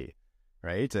masculinity,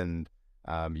 right? And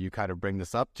you kind of bring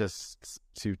this up just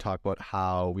to talk about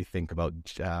how we think about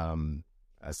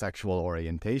a sexual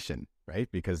orientation, right?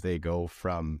 Because they go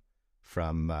from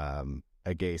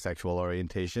a gay sexual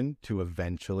orientation to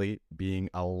eventually being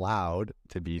allowed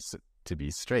to be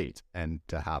straight and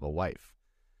to have a wife.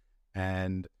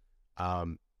 And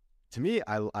to me,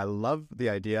 I love the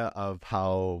idea of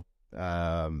how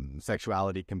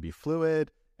sexuality can be fluid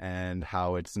and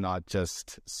how it's not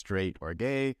just straight or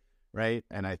gay, right?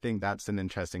 And I think that's an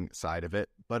interesting side of it.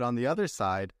 But on the other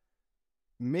side,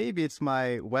 maybe it's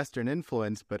my Western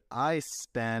influence, but I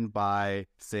stand by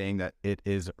saying that it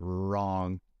is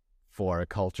wrong for a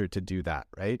culture to do that,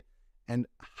 right? And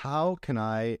how can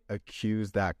I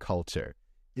accuse that culture?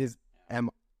 Is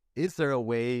there a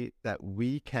way that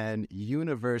we can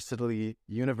universally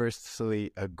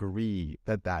agree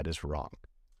that that is wrong?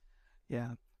 Yeah.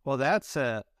 Well, that's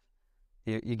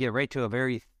you get right to a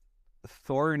very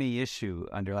thorny issue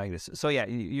underlying this. So yeah,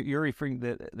 you're referring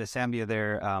to the Zambia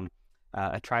there,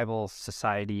 a tribal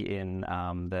society in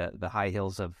the high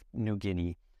hills of New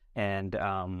Guinea, and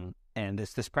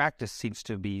this practice seems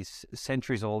to be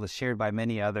centuries old. It's shared by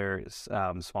many other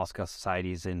small scale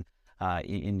societies in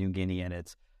New Guinea, and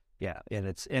it's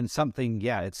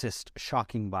just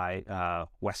shocking by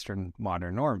Western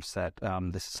modern norms that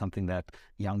this is something that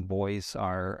young boys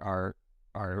are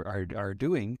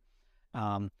doing,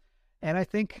 and I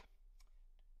think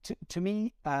to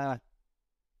me,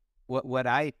 what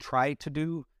I try to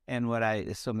do, and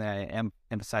is something I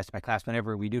emphasize to my class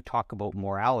whenever we do talk about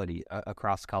morality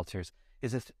across cultures,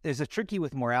 is a tricky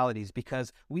with moralities,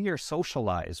 because we are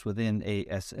socialized within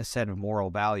a set of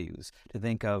moral values to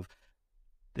think of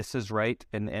this is right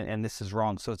and this is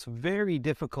wrong. So it's very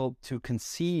difficult to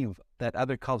conceive that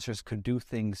other cultures could do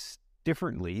things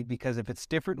differently, because if it's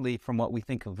differently from what we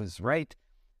think of as right,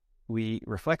 we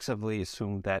reflexively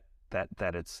assume that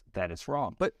it's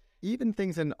wrong. But even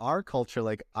things in our culture,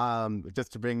 like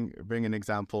just to bring an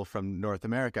example from North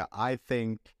America, I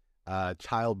think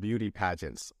child beauty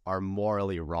pageants are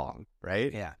morally wrong,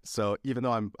 right? Yeah. So even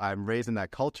though I'm raised in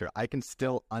that culture, I can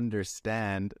still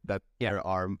understand that there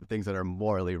are things that are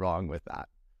morally wrong with that.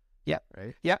 Yeah.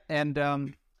 Right. Yeah. And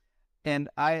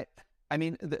I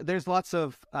mean, there's lots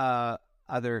of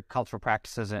other cultural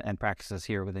practices and practices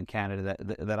here within Canada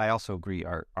that I also agree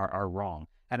are wrong.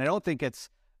 And I don't think it's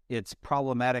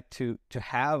problematic to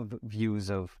have views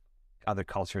of other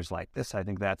cultures like this. I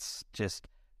think that's just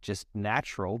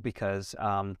natural, because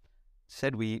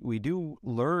we do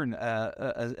learn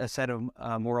a set of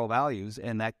moral values,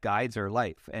 and that guides our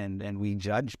life, and we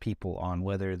judge people on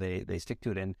whether they stick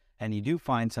to it. And you do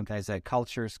find sometimes that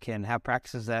cultures can have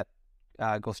practices that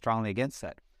go strongly against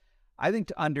that. I think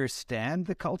to understand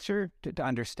the culture, to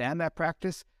understand that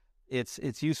practice,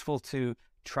 it's useful to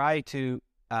try to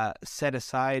set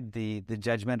aside the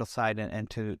judgmental side and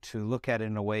to look at it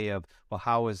in a way of, well,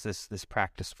 how is this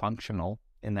practice functional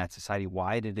in that society?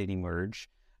 Why did it emerge?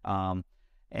 And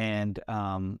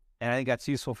I think that's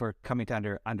useful for coming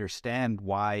to understand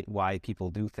why people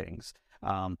do things.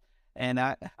 And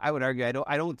I would argue,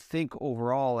 I don't think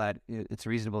overall that it's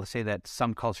reasonable to say that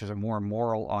some cultures are more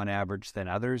moral on average than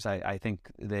others. I think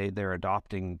they're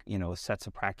adopting sets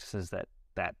of practices that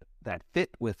fit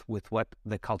with what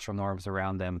the cultural norms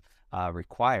around them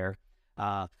require.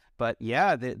 But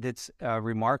yeah, that's a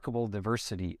remarkable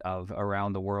diversity of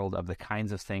around the world of the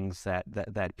kinds of things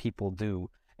that people do,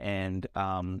 and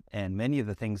many of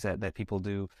the things that people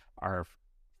do are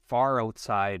far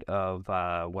outside of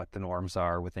what the norms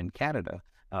are within Canada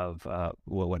of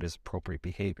what is appropriate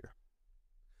behavior.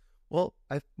 Well,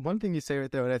 one thing you say right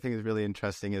there, what I think is really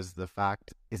interesting is the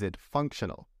fact, is it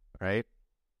functional, right?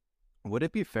 Would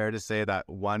it be fair to say that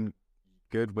one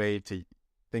good way to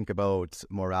think about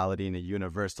morality in a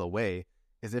universal way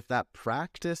is if that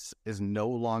practice is no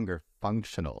longer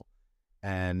functional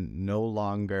and no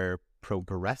longer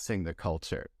progressing the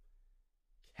culture?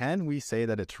 Can we say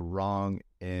that it's wrong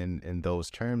in those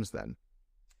terms then?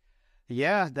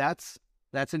 Yeah, that's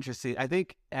interesting. I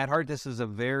think at heart this is a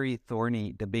very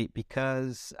thorny debate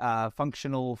because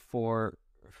functional for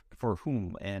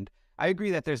whom? And I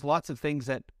agree that there's lots of things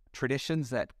traditions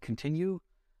that continue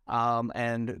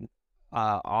and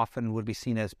often would be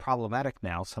seen as problematic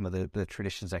now. Some of the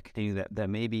traditions that continue that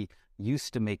maybe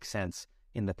used to make sense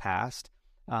in the past.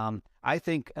 I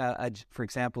think, for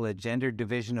example, a gender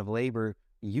division of labor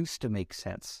used to make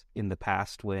sense in the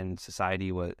past when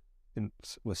society was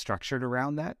structured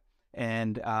around that,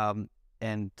 and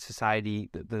society,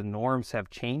 the norms have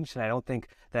changed, and I don't think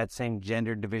that same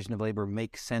gender division of labor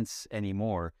makes sense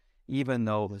anymore. Even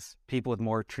though people with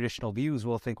more traditional views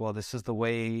will think, well, this is the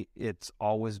way it's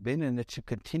always been, and it should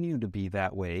continue to be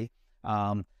that way.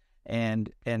 And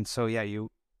so, yeah, you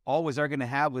always are going to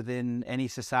have within any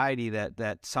society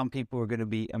that some people are going to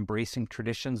be embracing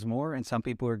traditions more, and some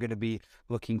people are going to be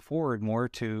looking forward more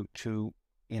to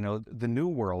the new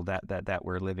world that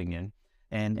we're living in,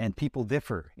 and people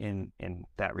differ in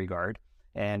that regard.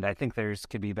 And I think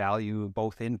could be value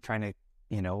both in trying to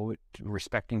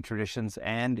respecting traditions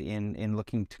and in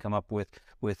looking to come up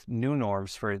with new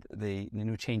norms for the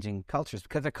new changing cultures,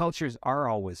 because the cultures are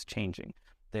always changing.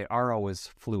 They are always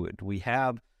fluid. We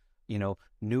have,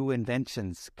 new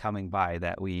inventions coming by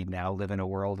that we now live in a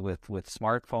world with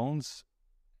smartphones.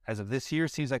 As of this year,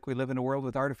 seems like we live in a world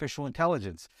with artificial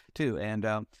intelligence too. And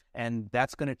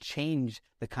that's going to change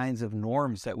the kinds of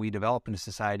norms that we develop in a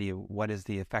society of what is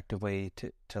the effective way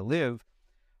to live.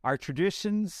 Our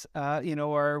traditions,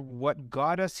 are what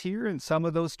got us here, and some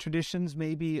of those traditions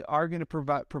maybe are going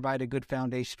to provide a good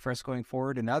foundation for us going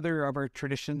forward, and other of our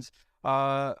traditions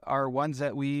are ones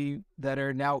that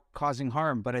are now causing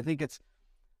harm. But I think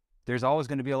there's always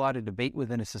going to be a lot of debate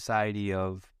within a society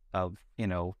of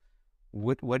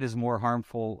what is more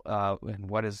harmful and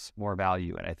what is more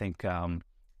value. And I think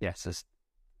yes,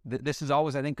 this is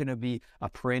always, I think, going to be a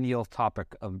perennial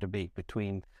topic of debate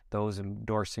between those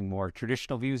endorsing more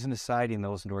traditional views in the society and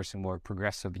those endorsing more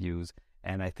progressive views.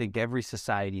 And I think every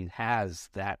society has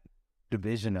that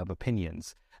division of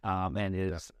opinions, and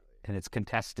it's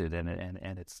contested,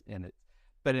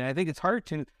 but I think it's hard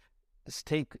to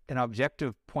take an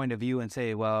objective point of view and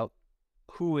say, well,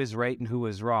 who is right and who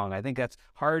is wrong. I think that's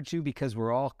hard to, because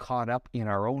we're all caught up in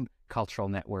our own cultural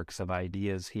networks of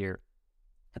ideas here,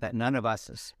 that none of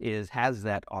us has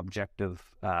that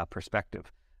objective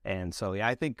perspective. And so, yeah,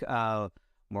 I think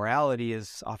morality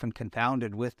is often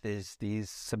confounded with these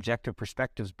subjective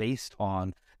perspectives based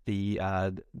on the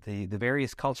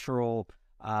various cultural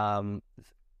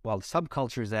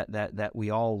subcultures that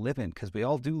we all live in, because we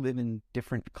all do live in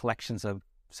different collections of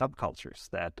subcultures.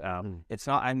 That it's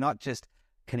not. I'm not just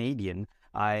Canadian.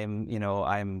 I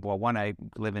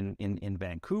live in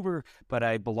Vancouver, but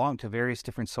I belong to various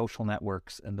different social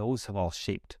networks, and those have all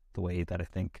shaped the way that I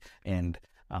think, and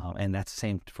that's the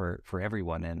same for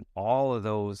everyone. And all of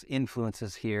those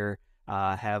influences here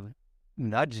have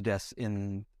nudged us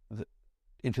into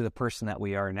the person that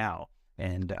we are now,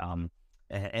 and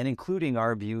including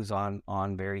our views on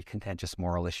very contentious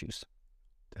moral issues.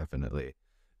 Definitely.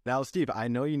 Now, Steve, I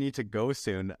know you need to go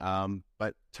soon,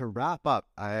 but to wrap up,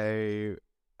 I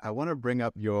want to bring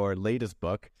up your latest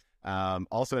book,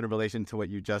 also in relation to what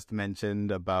you just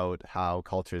mentioned about how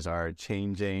cultures are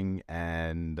changing,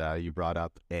 and you brought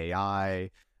up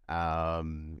AI,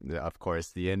 of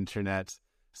course, the internet.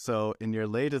 So in your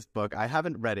latest book, I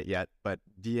haven't read it yet, but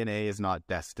DNA is Not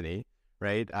Destiny,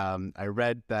 right? I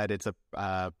read that it's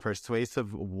a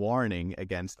persuasive warning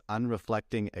against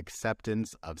unreflecting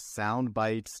acceptance of sound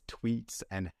bites, tweets,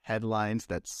 and headlines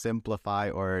that simplify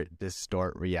or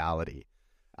distort reality.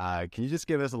 Can you just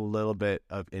give us a little bit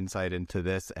of insight into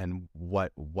this and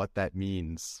what that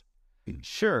means?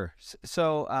 Sure.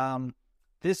 So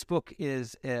this book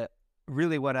is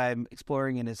really what I'm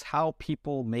exploring in is how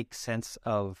people make sense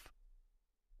of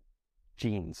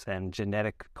genes and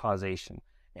genetic causation.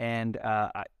 And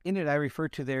in it, I refer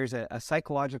to there's a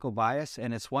psychological bias,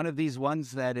 and it's one of these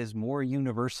ones that is more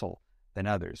universal than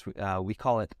others. We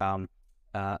call it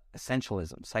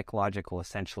essentialism, psychological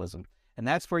essentialism. And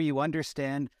that's where you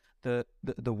understand the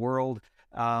world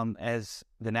as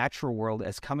the natural world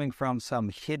as coming from some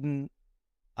hidden,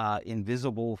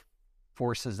 invisible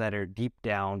forces that are deep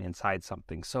down inside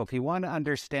something. So if you want to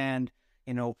understand,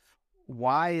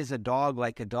 why is a dog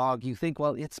like a dog? You think,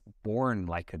 well, it's born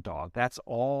like a dog. That's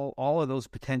all of those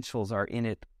potentials are in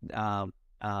it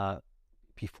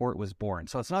before it was born.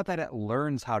 So it's not that it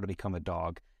learns how to become a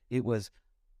dog. It was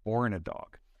born a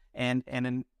dog. And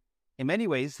in many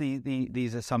ways,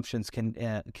 these assumptions can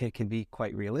be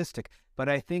quite realistic. But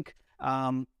I think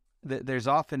there's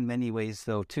often many ways,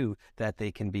 though, too, that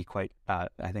they can be quite,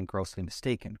 grossly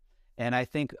mistaken. And I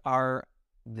think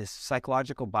this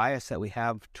psychological bias that we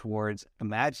have towards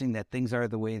imagining that things are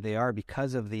the way they are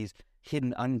because of these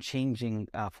hidden, unchanging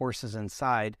forces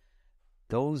inside,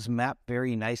 those map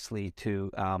very nicely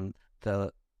to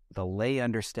the lay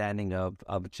understanding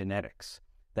of genetics.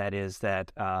 That is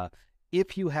that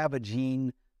if you have a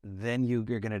gene, then you're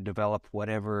going to develop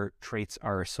whatever traits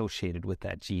are associated with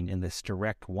that gene in this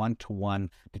direct one-to-one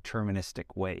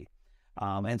deterministic way.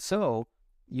 And so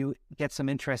you get some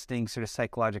interesting sort of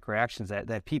psychological reactions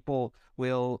that people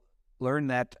will learn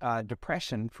that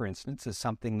depression, for instance, is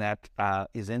something that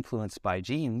is influenced by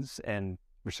genes, and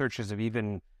researchers have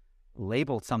even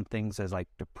labeled some things as like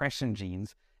depression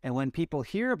genes. And when people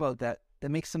hear about that,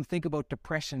 that makes them think about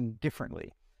depression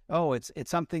differently. Oh, it's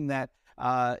something that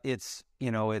it's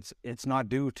not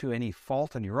due to any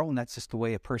fault on your own. That's just the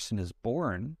way a person is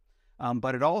born.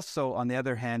 But it also, on the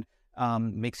other hand,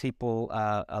 makes people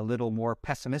a little more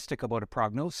pessimistic about a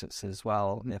prognosis as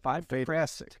well. If I'm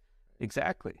depressed,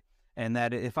 exactly. And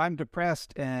that if I'm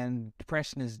depressed and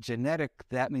depression is genetic,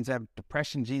 that means I have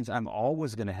depression genes. I'm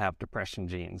always going to have depression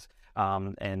genes.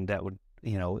 And that would,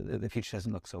 the future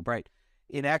doesn't look so bright.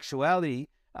 In actuality,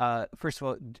 first of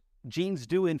all, genes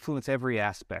do influence every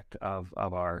aspect of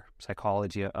our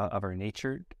psychology, of our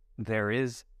nature. There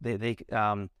is,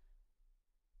 that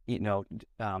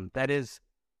is,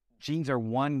 genes are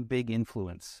one big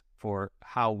influence for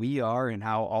how we are and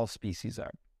how all species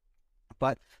are.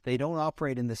 But they don't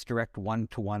operate in this direct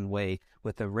one-to-one way,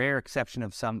 with the rare exception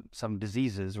of some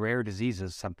diseases, rare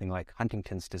diseases, something like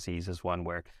Huntington's disease is one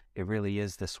where it really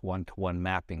is this one-to-one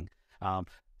mapping.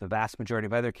 The vast majority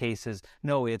of other cases,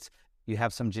 no, you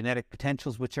have some genetic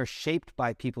potentials which are shaped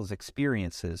by people's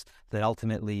experiences that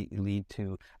ultimately lead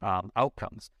to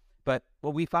outcomes. But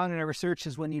what we found in our research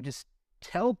is when you just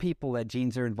tell people that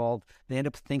genes are involved, they end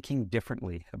up thinking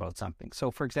differently about something.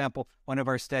 So, for example, one of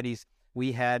our studies,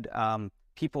 we had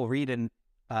people read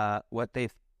what they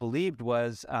believed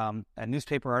was a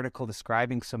newspaper article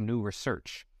describing some new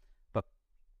research. But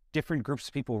different groups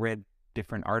of people read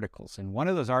different articles. And one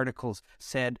of those articles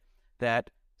said that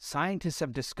scientists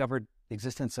have discovered the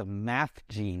existence of math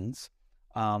genes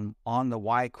on the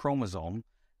Y chromosome.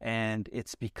 And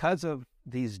it's because of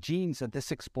these genes that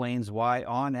this explains why,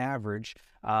 on average,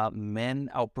 men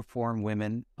outperform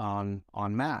women on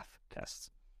math tests.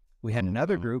 We had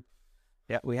another group.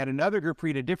 Yeah, we had another group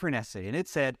read a different essay, and it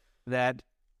said that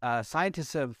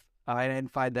scientists have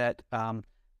identified that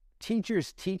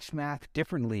teachers teach math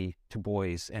differently to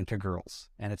boys and to girls,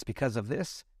 and it's because of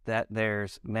this that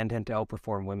men tend to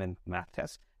outperform women math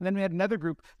tests. And then we had another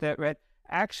group that read,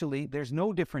 actually, there's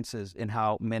no differences in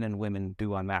how men and women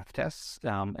do on math tests,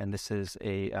 and this is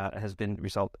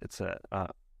it's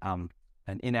an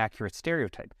inaccurate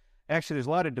stereotype. Actually, there's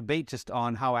a lot of debate just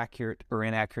on how accurate or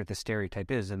inaccurate the stereotype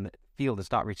is, and the field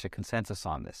has not reached a consensus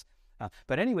on this.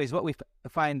 But anyways, what we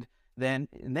find then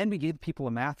we give people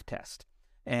a math test.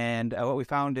 And what we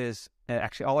found is,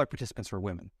 actually all our participants were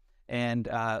women. And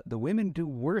the women do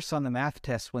worse on the math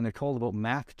test when they're told about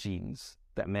math genes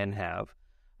that men have.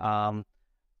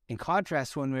 In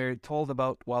contrast, when we're told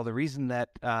about, the reason that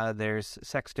there's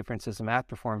sex differences in math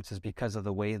performance is because of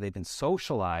the way they've been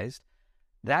socialized,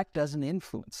 that doesn't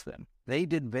influence them. They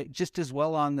did just as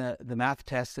well on the math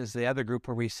test as the other group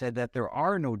where we said that there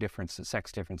are no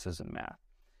sex differences in math.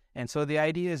 And so the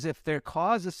idea is if there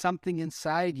causes something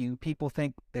inside you, people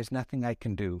think there's nothing I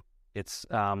can do. They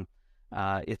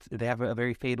have a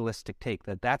very fatalistic take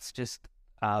that's just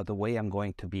the way I'm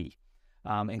going to be.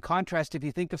 In contrast, if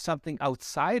you think of something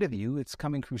outside of you, it's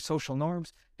coming through social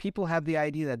norms, people have the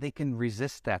idea that they can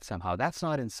resist that somehow. That's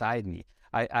not inside me.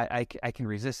 I can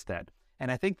resist that.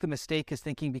 And I think the mistake is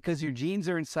thinking because your genes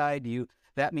are inside you,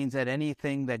 that means that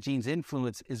anything that genes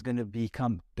influence is going to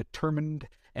become determined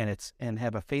and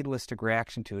have a fatalistic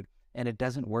reaction to it. And it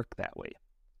doesn't work that way.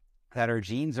 That our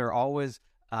genes are always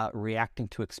reacting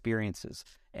to experiences,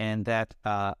 and that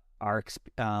our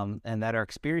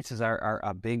experiences are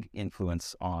a big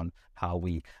influence on how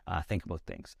we think about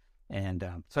things. And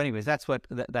so anyways, that's what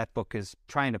that book is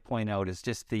trying to point out, is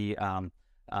just the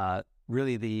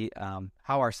really the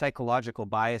how our psychological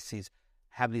biases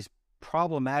have these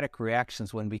problematic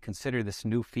reactions when we consider this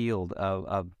new field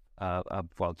of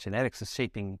genetics is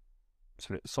shaping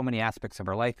sort of so many aspects of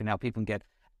our life, and now people can get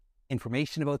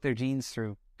information about their genes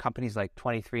through companies like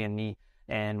 23andMe.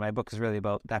 And my book is really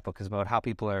about how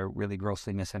people are really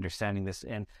grossly misunderstanding this,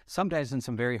 and sometimes in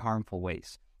some very harmful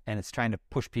ways. And it's trying to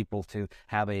push people to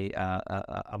have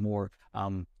a more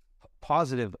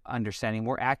positive understanding,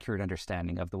 more accurate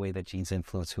understanding of the way that genes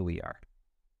influence who we are.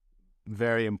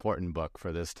 Very important book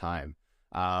for this time.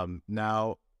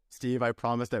 Now, Steve, I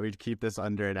promised that we'd keep this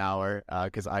under an hour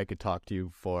because I could talk to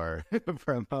you for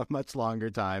a much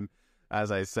longer time. As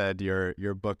I said,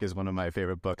 your book is one of my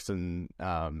favorite books and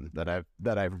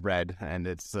that I've read, and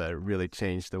it's really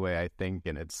changed the way I think,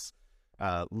 and it's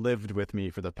lived with me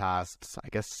for the past, I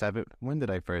guess, 7. When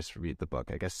did I first read the book?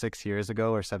 I guess 6 years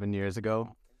ago or 7 years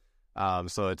ago.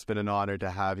 So it's been an honor to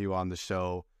have you on the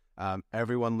show.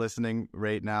 Everyone listening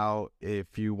right now,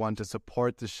 if you want to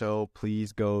support the show,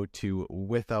 please go to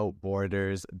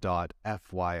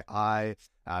withoutborders.fyi.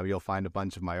 You'll find a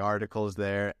bunch of my articles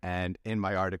there, and in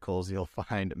my articles, you'll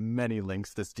find many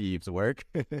links to Steve's work.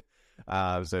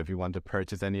 So if you want to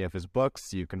purchase any of his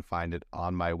books, you can find it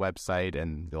on my website,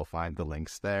 and you'll find the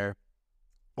links there.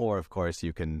 Or, of course,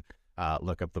 you can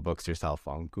look up the books yourself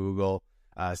on Google.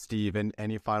 Steve,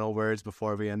 any final words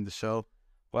before we end the show?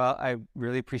 Well, I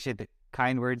really appreciate the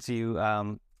kind words you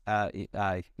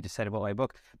just said about my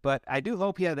book. But I do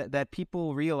hope, that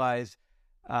people realize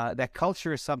that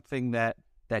culture is something that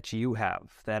you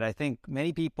have. That I think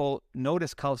many people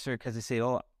notice culture because they say,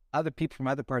 oh, other people from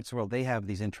other parts of the world, they have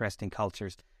these interesting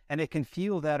cultures. And it can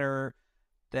feel that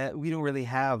we don't really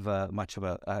have much of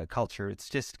a culture. It's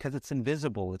just because it's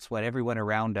invisible. It's what everyone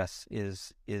around us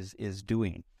is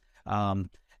doing. And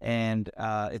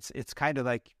it's kind of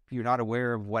like you're not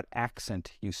aware of what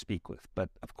accent you speak with, but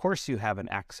of course you have an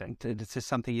accent. It's just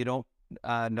something you don't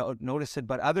notice it,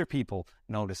 but other people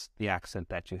notice the accent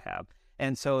that you have.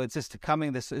 And so it's just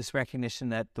coming this recognition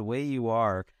that the way you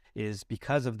are is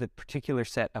because of the particular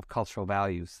set of cultural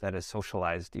values that has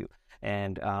socialized you.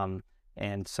 And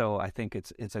so I think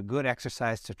it's a good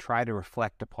exercise to try to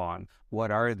reflect upon what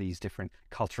are these different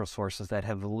cultural sources that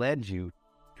have led you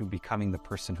to becoming the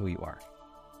person who you are.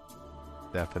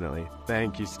 Definitely.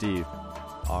 Thank you, Steve.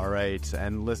 All right.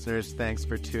 And listeners, thanks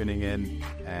for tuning in.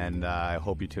 And I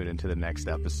hope you tune into the next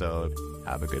episode.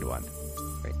 Have a good one.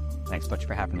 Great. Thanks much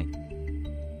for having me.